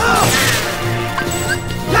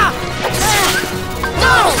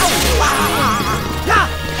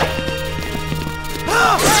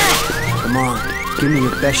 Come on, give me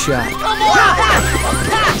your best shot.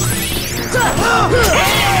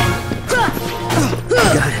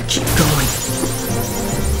 Gotta keep going.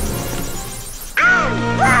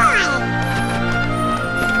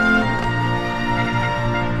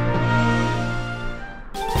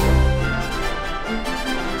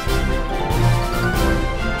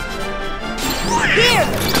 Here!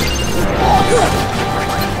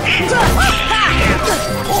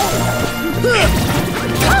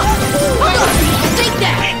 Take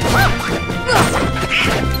that!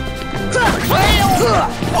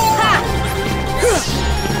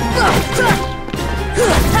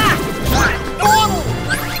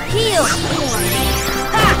 Heal!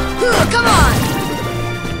 Come on!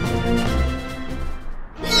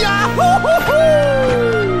 Yahoo!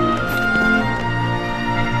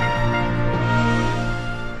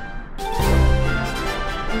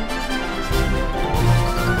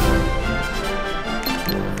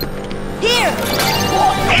 Here!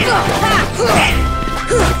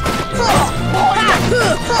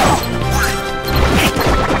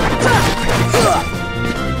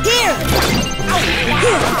 Here!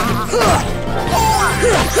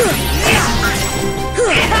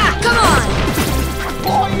 Come on!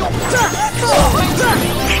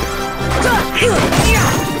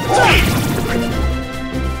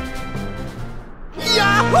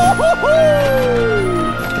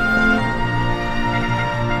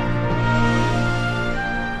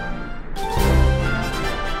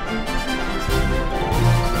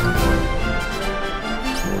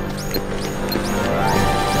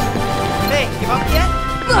 Hey, give up yet?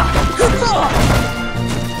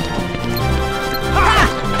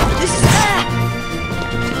 This is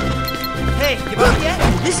Hey, give up yet?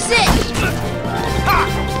 This is it!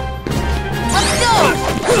 Let's go!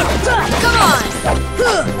 Come on!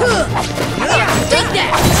 Take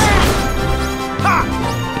that! Come on!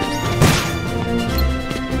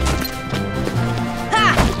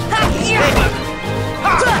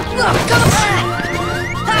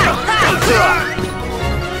 I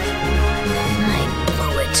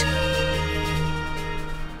blew it.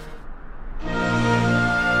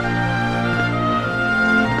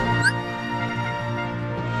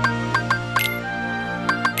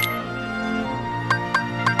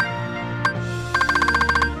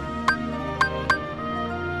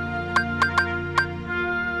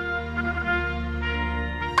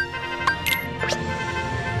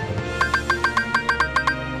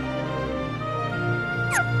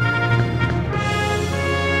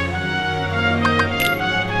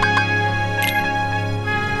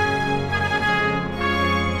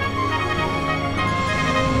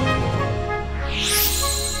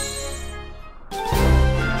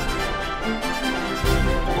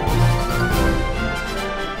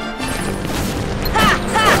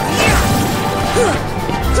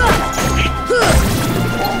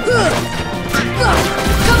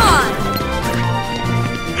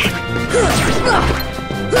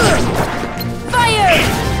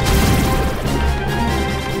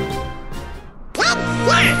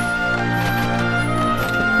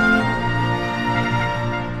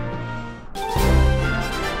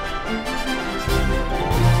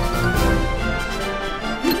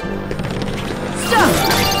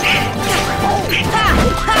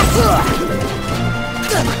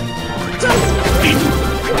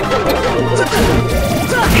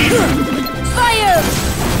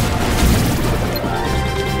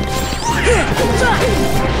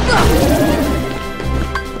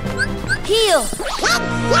 Heal!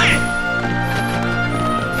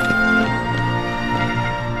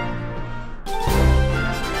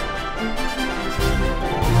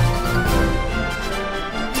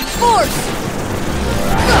 Force!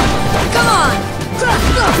 Come on!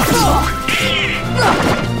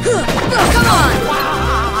 Come on!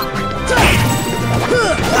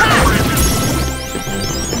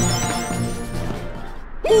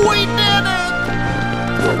 We did it!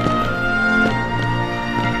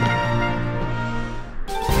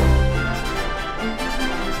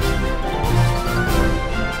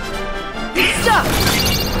 Stop!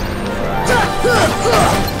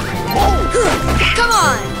 Come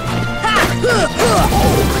on!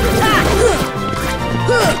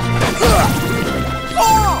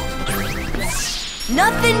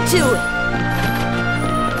 Nothing to it!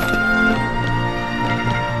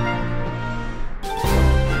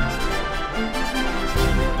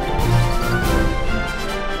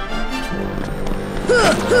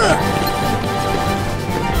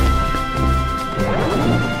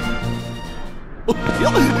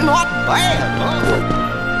 Not bad, huh?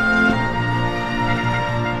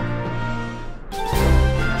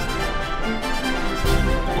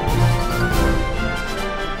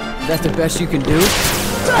 That's the best you can do?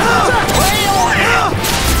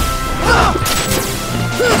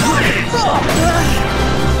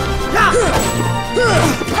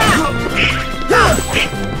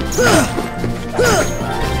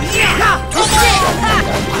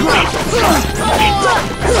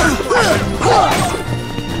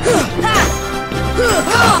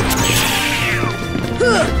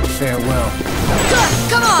 Farewell.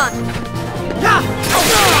 Come on!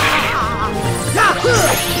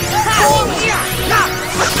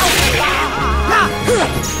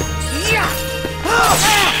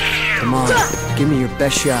 Come on, give me your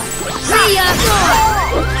best shot. See ya!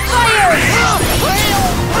 Fire!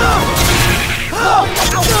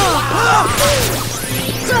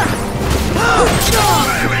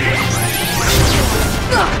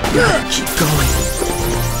 Keep going.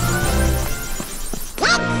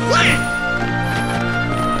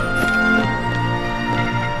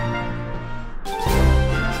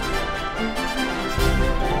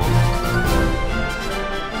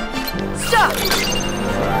 Stop!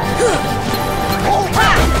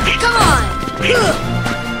 Come on!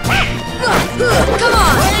 Come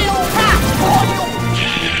on!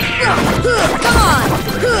 Come on!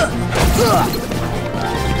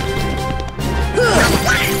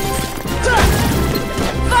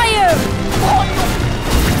 Fire!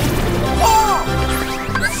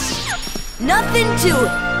 Nothing to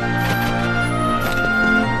it!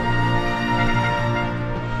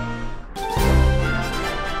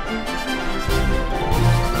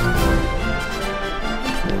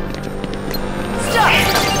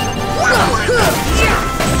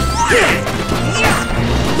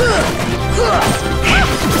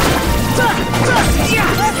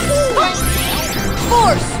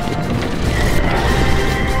 Force!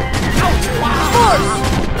 Force!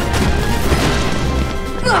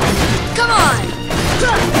 Come on!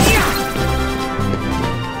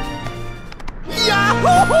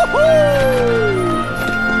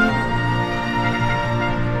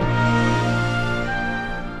 Hey, you up yet?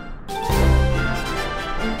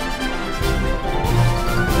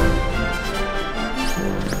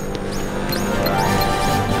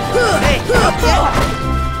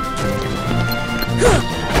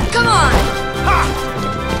 Come on!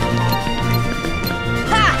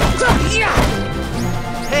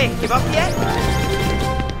 Hey, give up yet?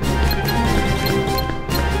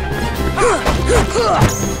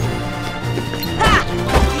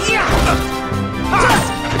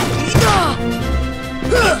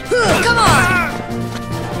 Come on!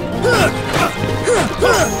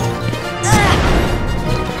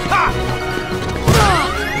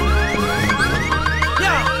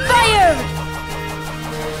 Fire!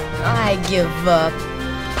 I give up.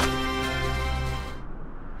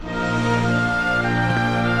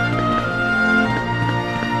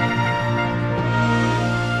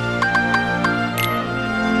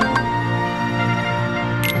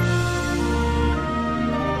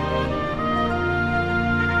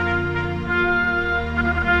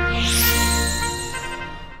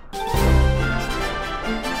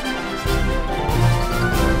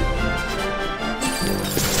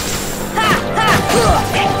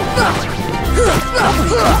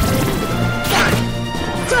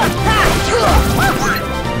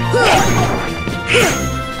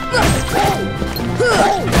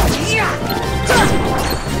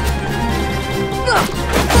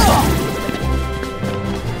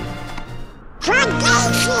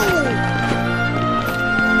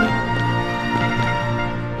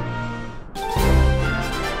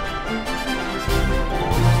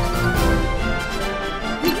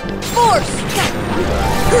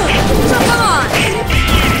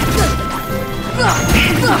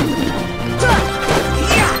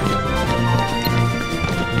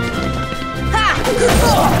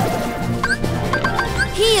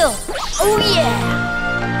 Oh yeah!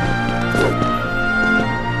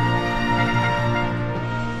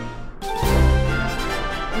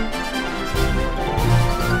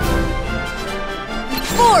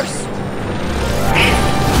 Force!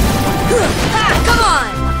 Ha! Come on!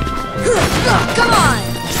 Come on!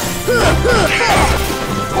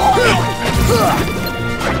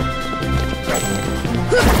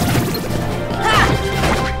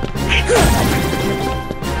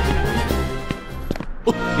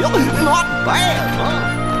 Not bad, huh?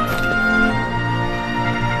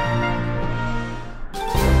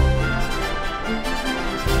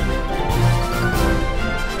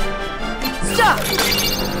 Stop!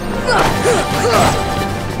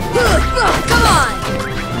 Come on!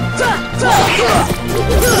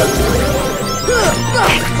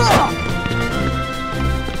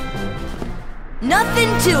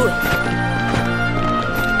 Nothing to it!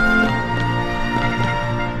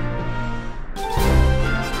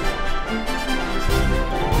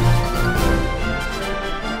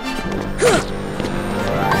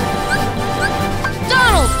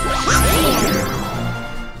 Donald!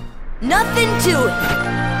 Nothing to it!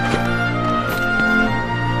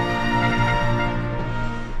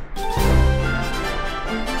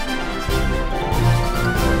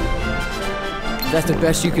 That's the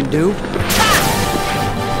best you can do?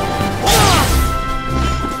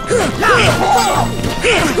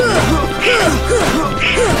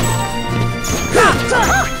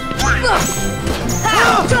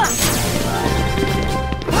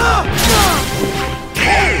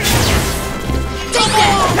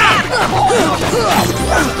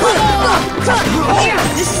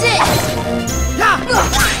 This is it!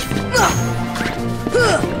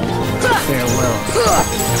 Farewell.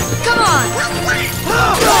 Come on!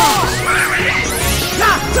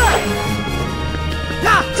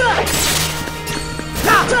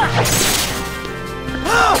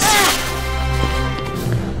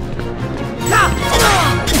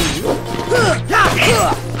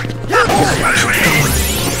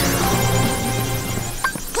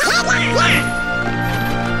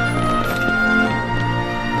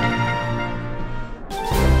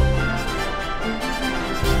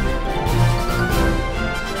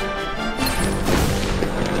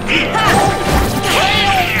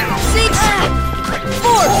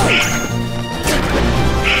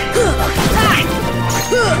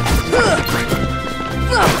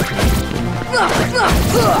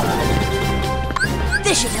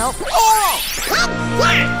 This should help.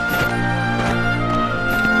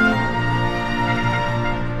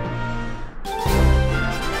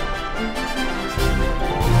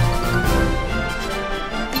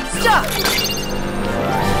 Stop!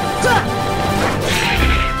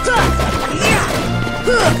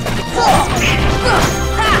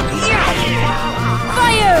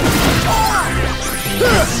 Fire!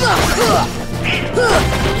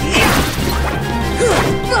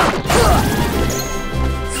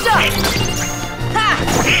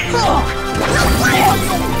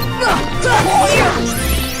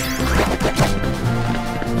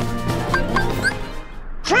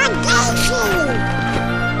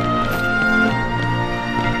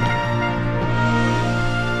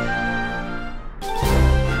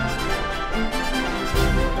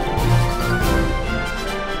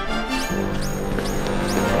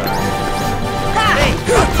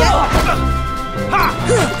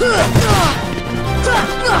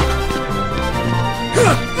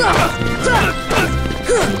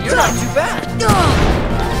 You're not too bad.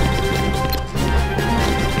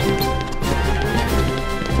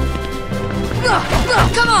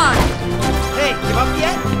 Come on! Hey, give up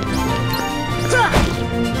yet?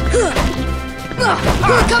 Come on!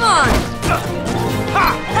 Come on!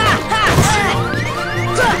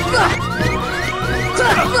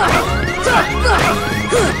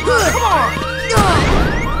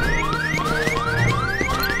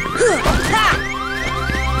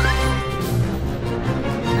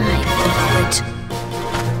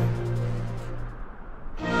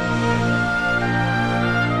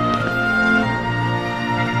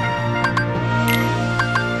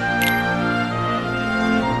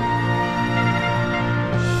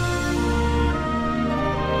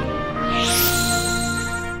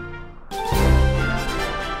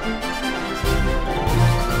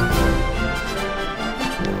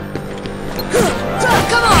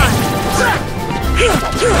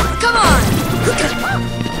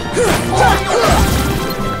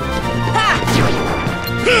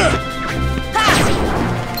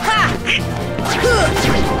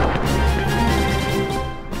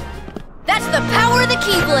 That's the power of the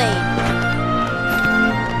Keyblade!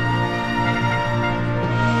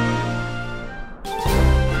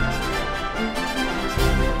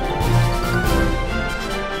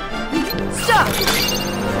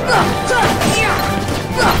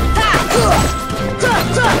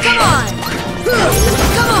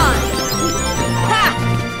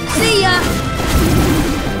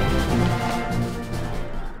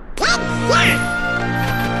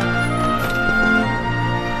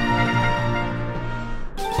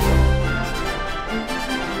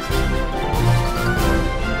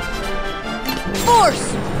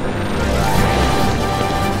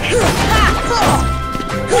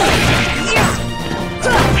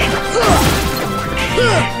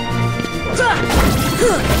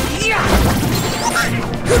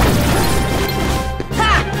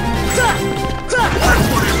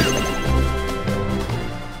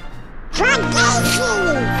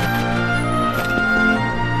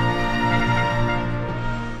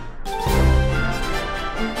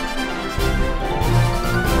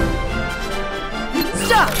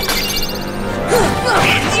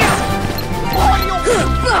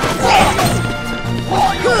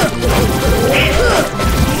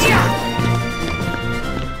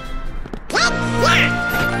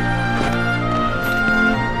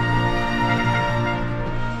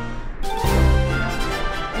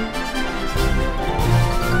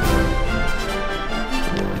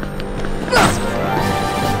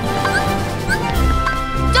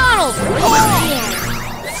 Donald!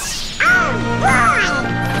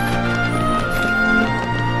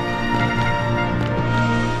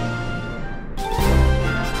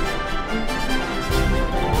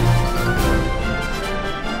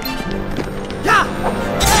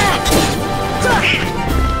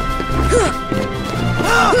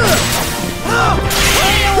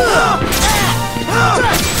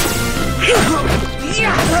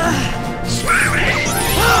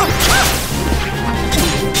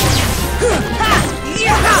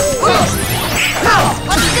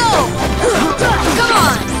 Let's go! Come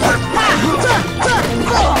on!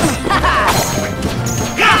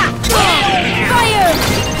 Fire!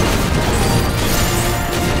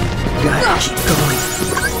 Gotta keep going.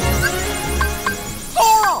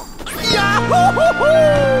 Sora! Yahoo!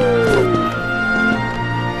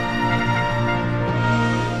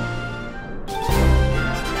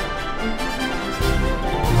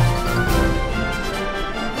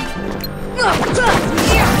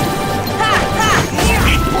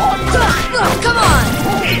 Come on!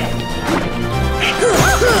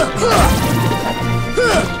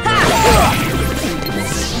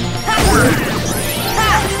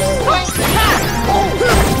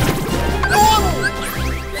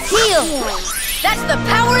 Heal! That's the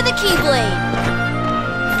power of the Keyblade!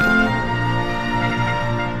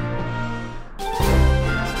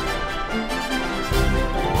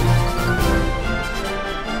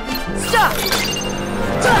 Stop!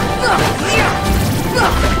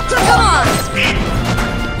 Come on!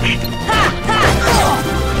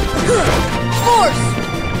 Force!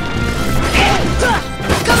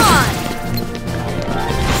 Come on!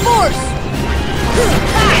 Force!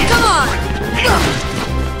 Come on!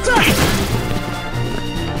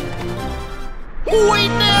 We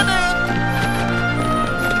did it!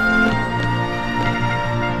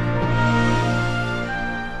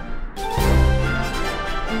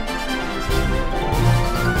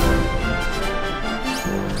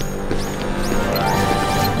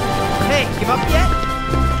 Hey, give up yet?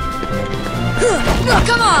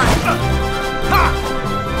 Come on!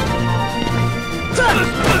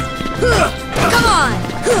 Come on!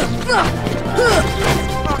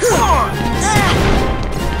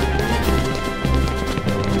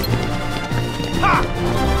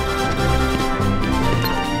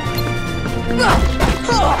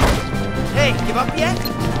 Hey, give up yet?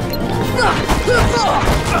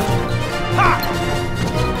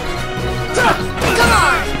 Come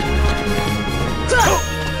on!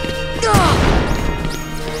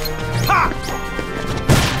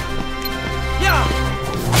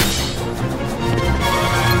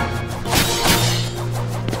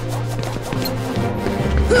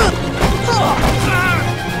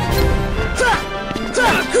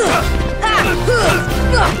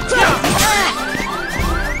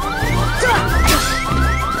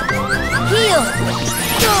 Heal!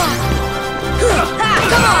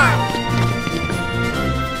 Come on!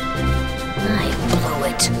 I blew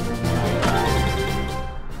it.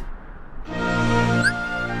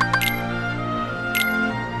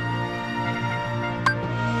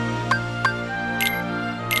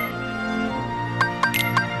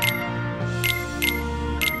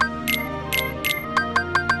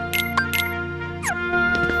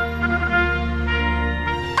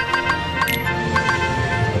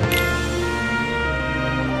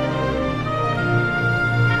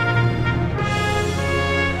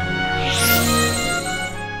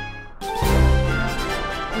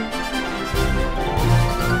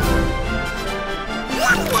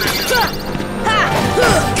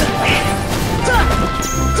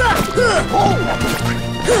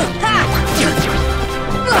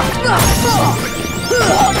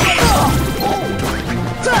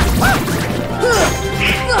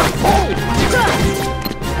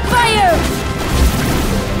 Fire!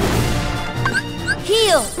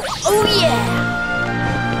 Heal! Oh yeah!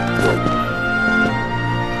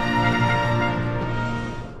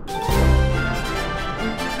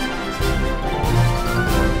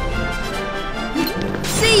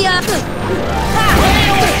 See ya! Ha!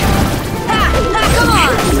 Ha! Ha! Come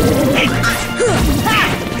on! Ha!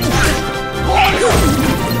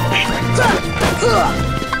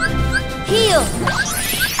 Heal!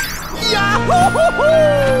 Yahoo!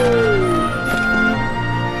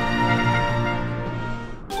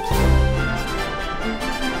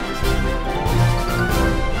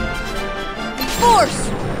 Force!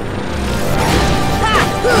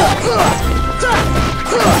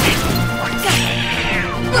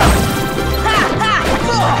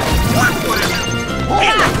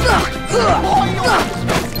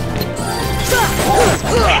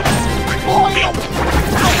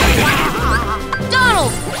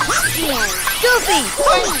 Donald! Goofy!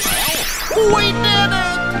 We did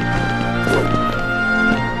it!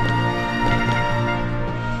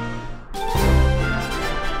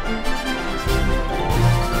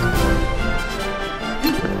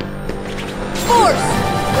 Force!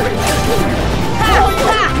 Ha!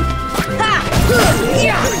 Ha! Ha!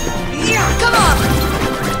 Come on!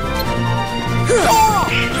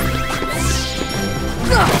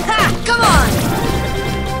 Ha! Come on!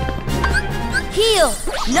 Heal!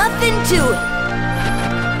 Nothing to it!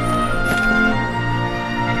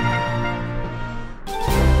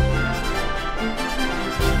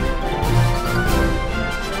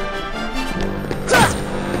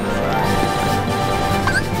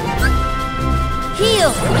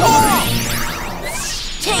 Heal!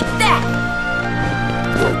 Take that!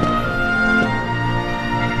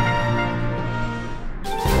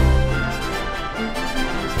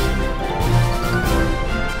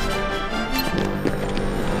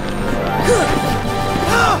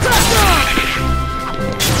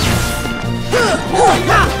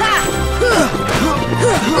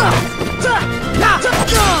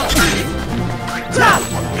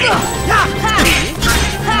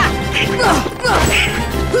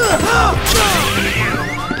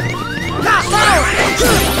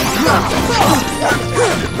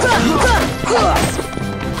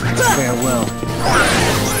 Farewell.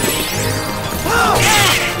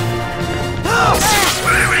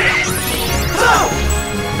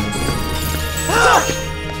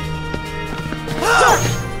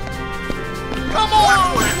 Come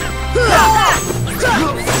on!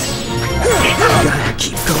 Gotta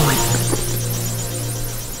keep going.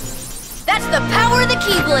 That's the power of the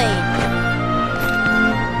Keyblade!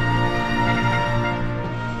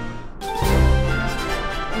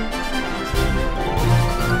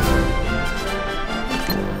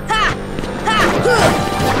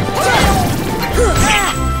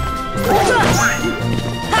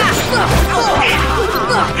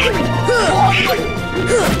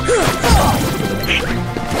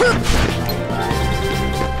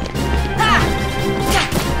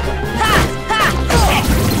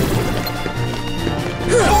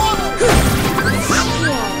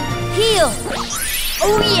 Heal!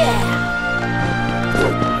 Oh yeah!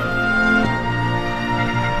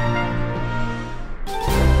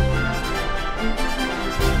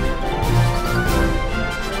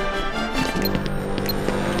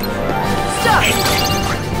 Stop!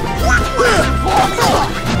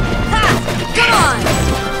 Ha! Come on!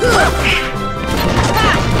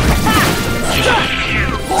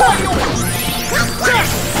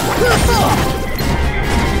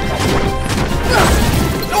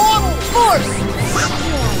 Force!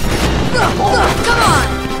 Come on! Come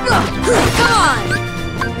on!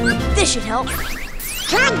 This should help.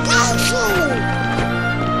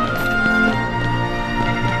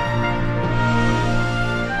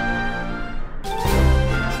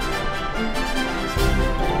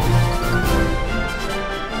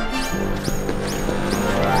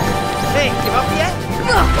 Hey, give up yet?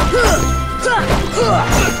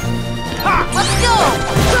 Let's go!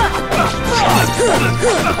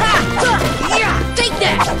 Take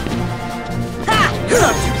that! Not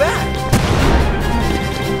too bad.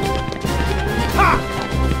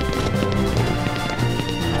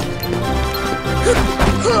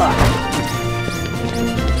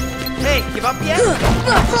 Hey, give up yet?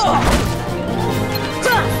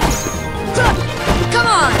 Come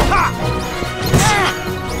on!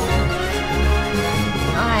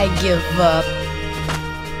 I give up.